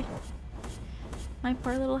dude. My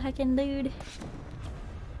poor little heckin' dude.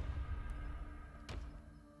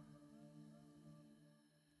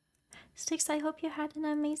 Sticks, I hope you had an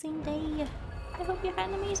amazing day. I hope you had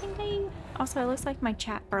an amazing day. Also, it looks like my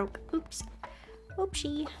chat broke. Oops.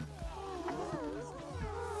 Oopsie.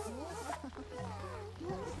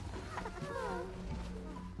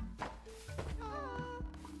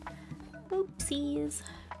 Oopsies.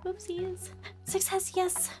 Oopsies. Success,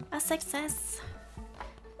 yes! A success!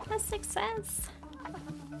 A success!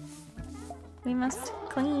 We must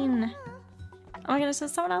clean. Oh my goodness,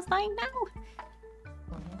 there's someone else dying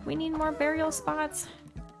now! We need more burial spots.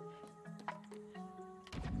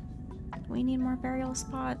 We need more burial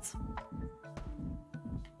spots.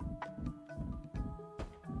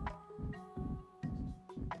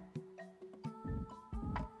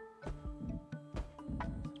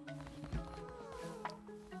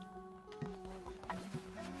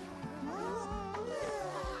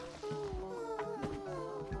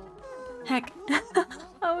 Heck.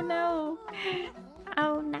 Oh no.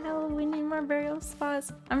 Oh no, we need more burial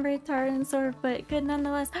spots. I'm very tired and sore, but good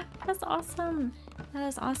nonetheless. That's awesome. That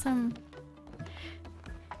is awesome.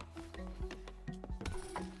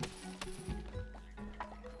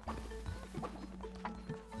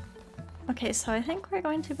 Okay, so I think we're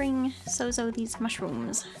going to bring Sozo these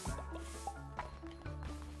mushrooms.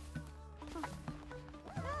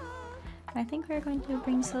 I think we're going to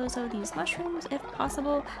bring Sozo these mushrooms if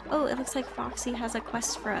possible. Oh, it looks like Foxy has a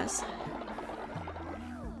quest for us.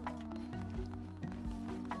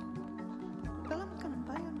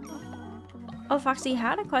 Oh, Foxy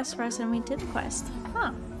had a quest for us and we did the quest.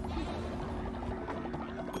 Huh.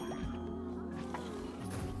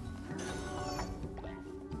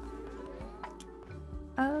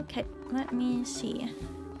 Okay, let me see.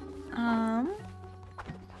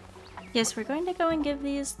 Yes, we're going to go and give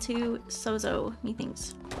these to Sozo,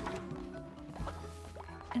 methinks.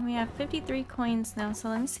 And we have 53 coins now, so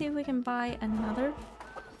let me see if we can buy another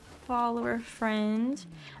follower friend.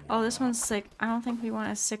 Oh, this one's sick. I don't think we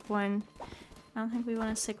want a sick one. I don't think we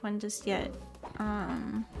want a sick one just yet.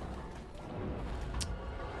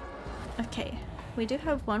 Okay, we do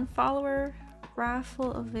have one follower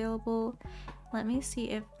raffle available. Let me see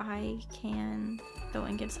if I can go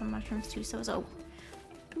and give some mushrooms to Sozo.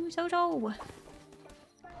 To Sozo!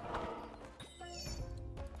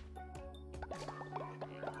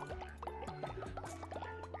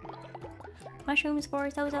 Mushrooms for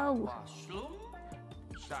Sozo!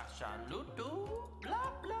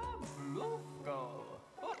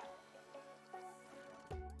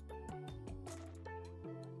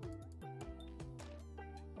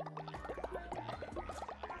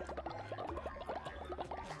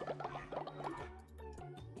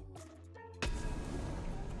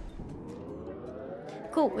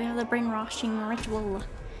 Cool, we have the brainwashing ritual.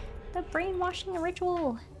 The brainwashing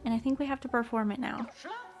ritual. And I think we have to perform it now.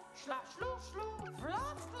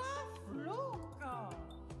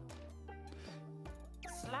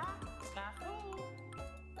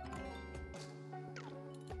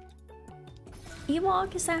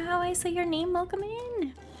 Ewok, is that how I say your name? Welcome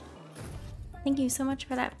in. Thank you so much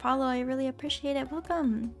for that follow. I really appreciate it.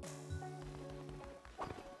 Welcome.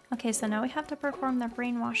 Okay, so now we have to perform the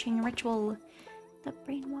brainwashing ritual. The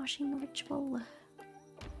brainwashing ritual.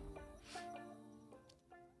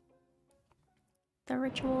 The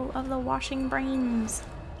ritual of the washing brains.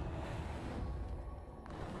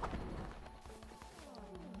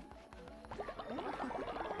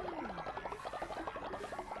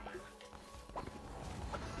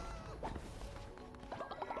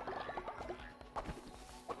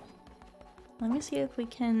 Let me see if we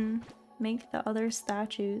can make the other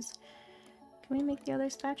statues. Can we make the other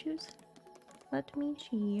statues? Let me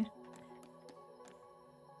see.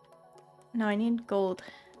 No, I need gold.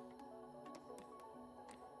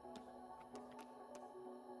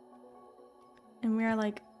 And we are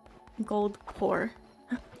like gold poor.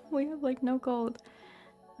 We have like no gold.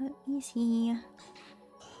 Let me see.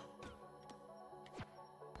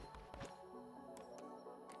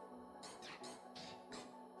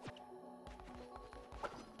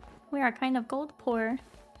 We are kind of gold poor.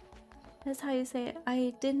 That's how you say it.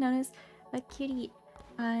 I did notice a cutie.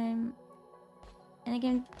 And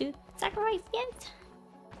again, do sacrifice, yes!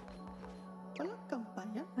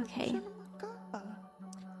 Okay.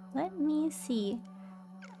 Let me see.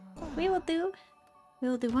 We will do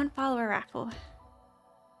one follower raffle.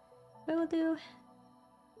 We will do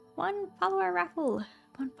one follower raffle.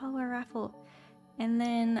 One follower raffle. And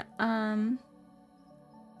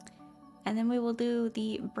then we will do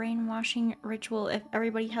the brainwashing ritual if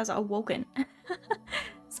everybody has awoken.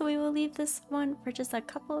 So we will leave this one for just a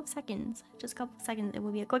couple of seconds. Just a couple of seconds. It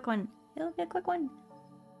will be a quick one. It will be a quick one.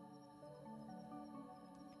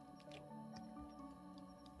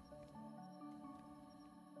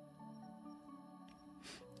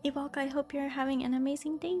 Ewok, I hope you're having an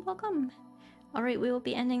amazing day. Welcome. Alright, we will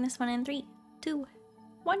be ending this one in 3, 2,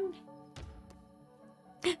 1.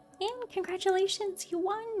 And congratulations, you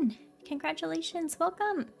won! Congratulations,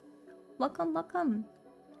 welcome! Welcome, welcome.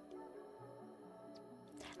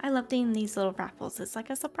 I love doing these little raffles. It's like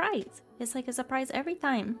a surprise. It's like a surprise every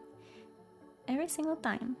time. Every single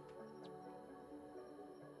time.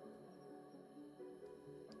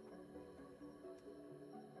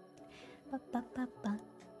 Ba ba ba ba.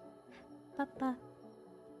 Ba ba.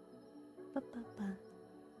 Ba ba ba.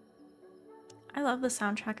 I love the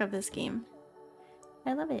soundtrack of this game.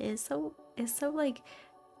 I love it. It's so like,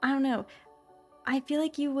 I don't know. I feel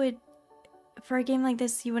like you would, for a game like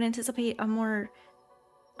this, you would anticipate a more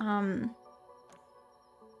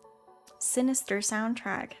sinister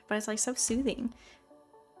soundtrack, but it's like so soothing.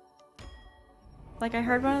 Like I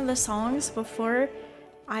heard one of the songs before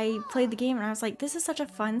I played the game and I was like, this is such a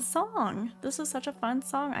fun song. This is such a fun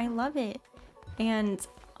song. I love it. And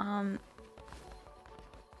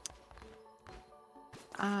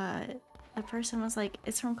the person was like,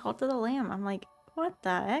 it's from Cult of the Lamb. I'm like, what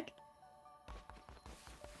the heck?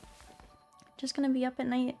 Just gonna be up at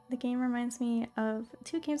night. The game reminds me of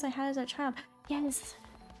 2 games I had as a child. Yes.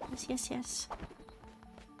 Yes, yes, yes.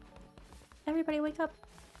 Everybody wake up.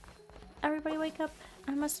 Everybody wake up.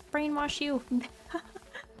 I must brainwash you.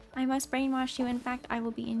 I must brainwash you. In fact, I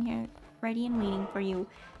will be in here ready and waiting for you.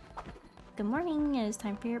 Good morning. It is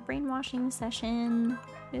time for your brainwashing session.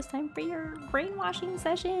 It is time for your brainwashing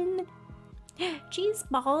session. Cheese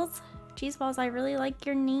balls. Cheese balls, I really like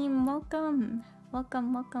your name. Welcome.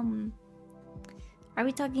 Welcome, welcome. Are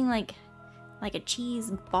we talking like a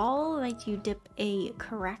cheese ball, like you dip a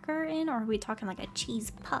cracker in, or are we talking like a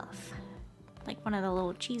cheese puff? Like one of the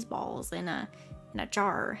little cheese balls in a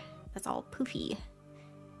jar that's all poofy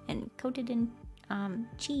and coated in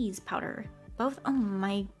cheese powder. Both? Oh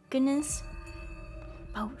my goodness.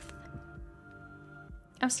 Both.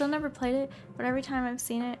 I've still never played it, but every time I've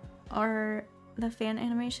seen it or the fan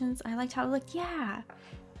animations, I liked how it looked. Yeah.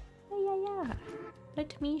 Yeah.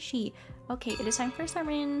 Let me see. Okay, it is time for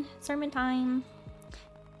sermon. Sermon time.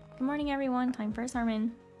 Good morning, everyone. Time for a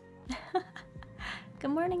sermon.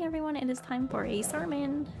 Good morning, everyone. It is time for a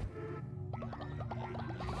sermon.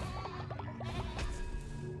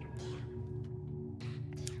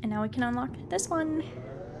 And now we can unlock this one.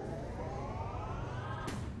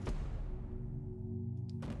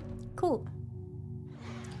 Cool.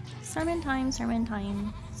 Sermon time, sermon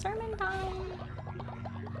time, sermon time.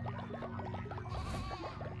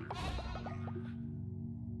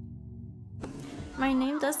 My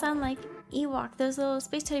name does sound like Ewok, those little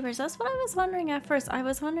space teddy bears. That's what I was wondering at first. I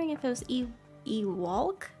was wondering if it was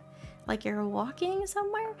Ewok, like you're walking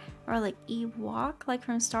somewhere, or like Ewok, like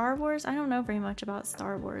from Star Wars. I don't know very much about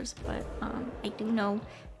Star Wars, but I do know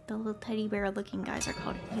the little teddy bear looking guys are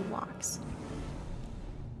called Ewoks.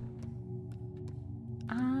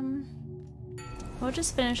 We'll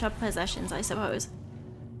just finish up possessions, I suppose.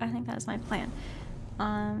 I think that's my plan.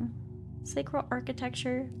 Sacral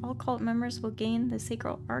architecture. All cult members will gain the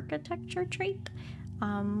sacral architecture trait.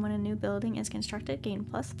 When a new building is constructed, gain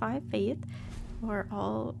 +5 faith. Or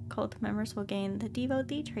all cult members will gain the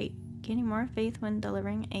devotee trait, gaining more faith when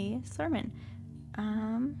delivering a sermon.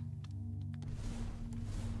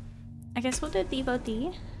 I guess we'll do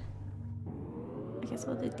devotee. That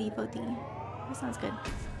sounds good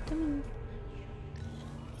to me.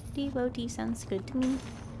 Devotee sounds good to me.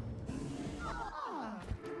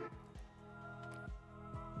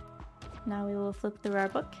 Now we will flip through our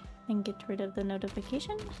book and get rid of the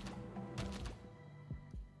notification.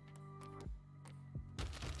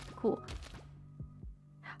 Cool.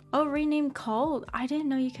 Oh, rename cult. I didn't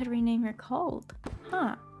know you could rename your cult.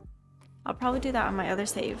 Huh. I'll probably do that on my other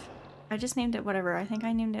save. I just named it whatever. I think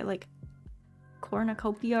I named it like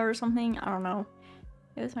Cornucopia or something. I don't know.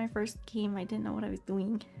 It was my first game. I didn't know what I was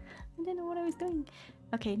doing.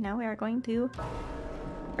 Okay, now we are going to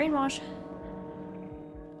brainwash.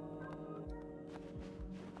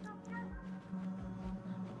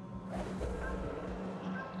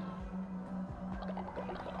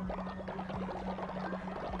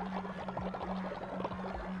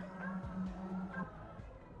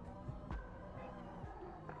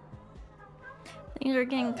 Things are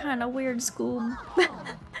getting kind of weird, Scoob.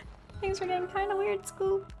 Things are getting kind of weird,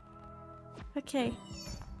 Scoob. Okay.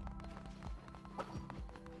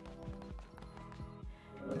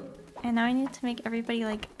 And now I need to make everybody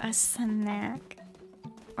like a snack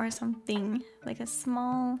or something, like a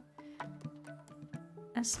small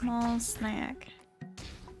snack.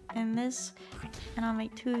 And this, and I'll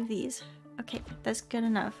make 2 of these. Okay, that's good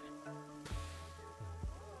enough.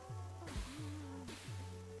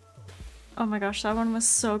 Oh my gosh, that one was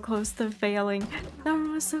so close to failing.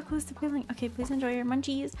 Okay, please enjoy your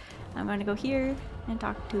munchies. I'm gonna go here and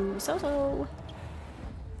talk to Sozo.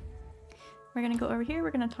 We're gonna go over here.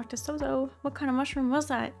 We're gonna talk to Sozo. What kind of mushroom was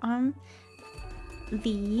that?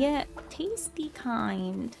 The tasty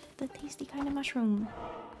kind. The tasty kind of mushroom.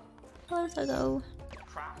 Hello, Sozo.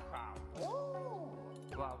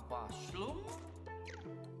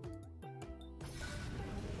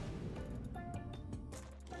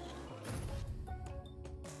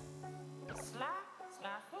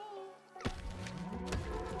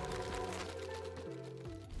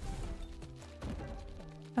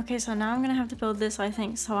 Okay, so now I'm gonna have to build this, I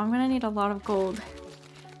think. So I'm gonna need a lot of gold.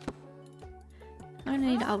 I'm gonna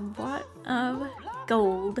need a lot of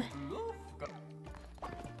gold.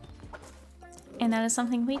 And that is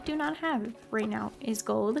something we do not have right now, is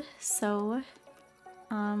gold. So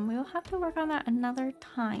we'll have to work on that another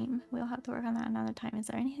time. Is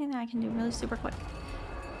there anything that I can do really super quick?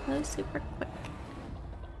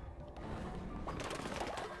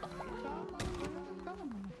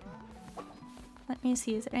 Let me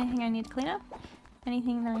see, is there anything I need to clean up?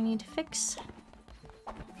 Anything that I need to fix?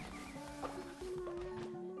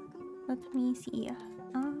 Let me see.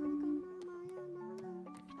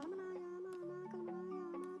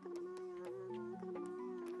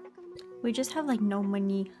 We just have like no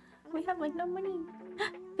money.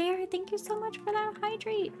 Bear, thank you so much for that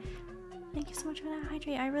hydrate.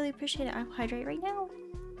 I really appreciate it. I'll hydrate right now.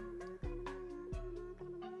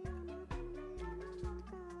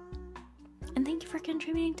 And thank you for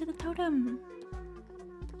contributing to the totem.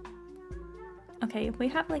 Okay, we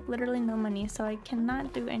have like literally no money, so I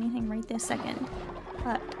cannot do anything right this second.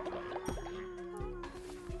 But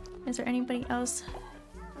is there anybody else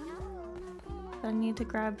that I need to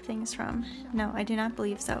grab things from? No, I do not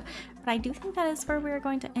believe so. But I do think that is where we are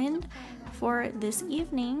going to end for this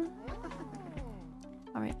evening.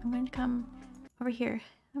 Alright, I'm going to come over here. And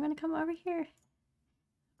we're going to go over here. And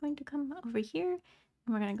we're going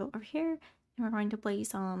to go over here. And we're going to play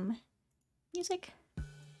some music.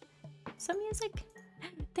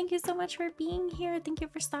 Thank you so much for being here. Thank you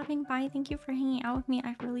for stopping by. Thank you for hanging out with me.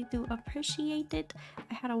 I really do appreciate it.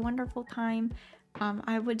 I had a wonderful time.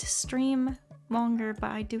 I would stream longer,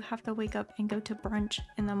 but I do have to wake up and go to brunch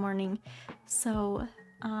in the morning. So,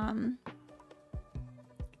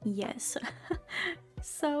 yes.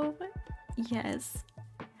 So, yes.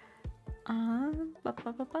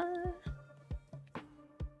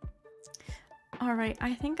 Alright,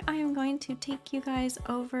 I think I am going to take you guys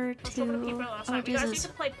over to... Oh, Jesus.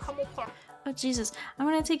 Oh Jesus, I'm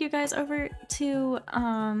gonna take you guys over to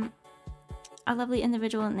a lovely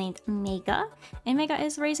individual named Mega. And Mega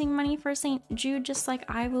is raising money for St. Jude, just like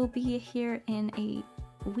I will be here in a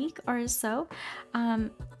week or so.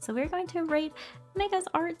 So we're going to raid Mega's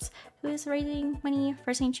Arts, who is raising money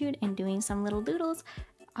for St. Jude and doing some little doodles.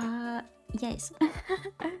 Yes.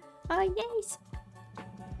 Yes.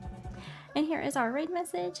 And here is our raid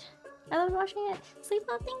message. I love watching it. Sleep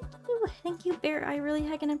well, thank you. Thank you, Bear. I really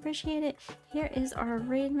heckin' appreciate it. Here is our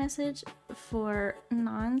raid message for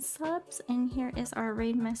non-subs. And here is our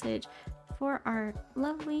raid message for our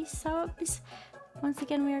lovely subs. Once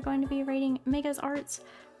again, we are going to be raiding Mega's Arts.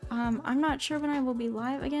 I'm not sure when I will be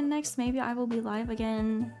live again next. Maybe I will be live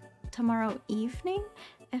again tomorrow evening.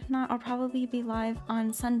 If not, I'll probably be live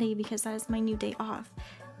on Sunday because that is my new day off.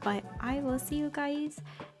 But I will see you guys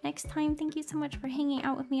next time. Thank you so much for hanging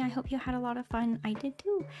out with me. I hope you had a lot of fun. I did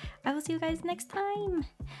too. I will see you guys next time.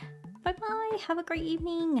 Bye bye. Have a great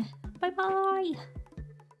evening. Bye bye.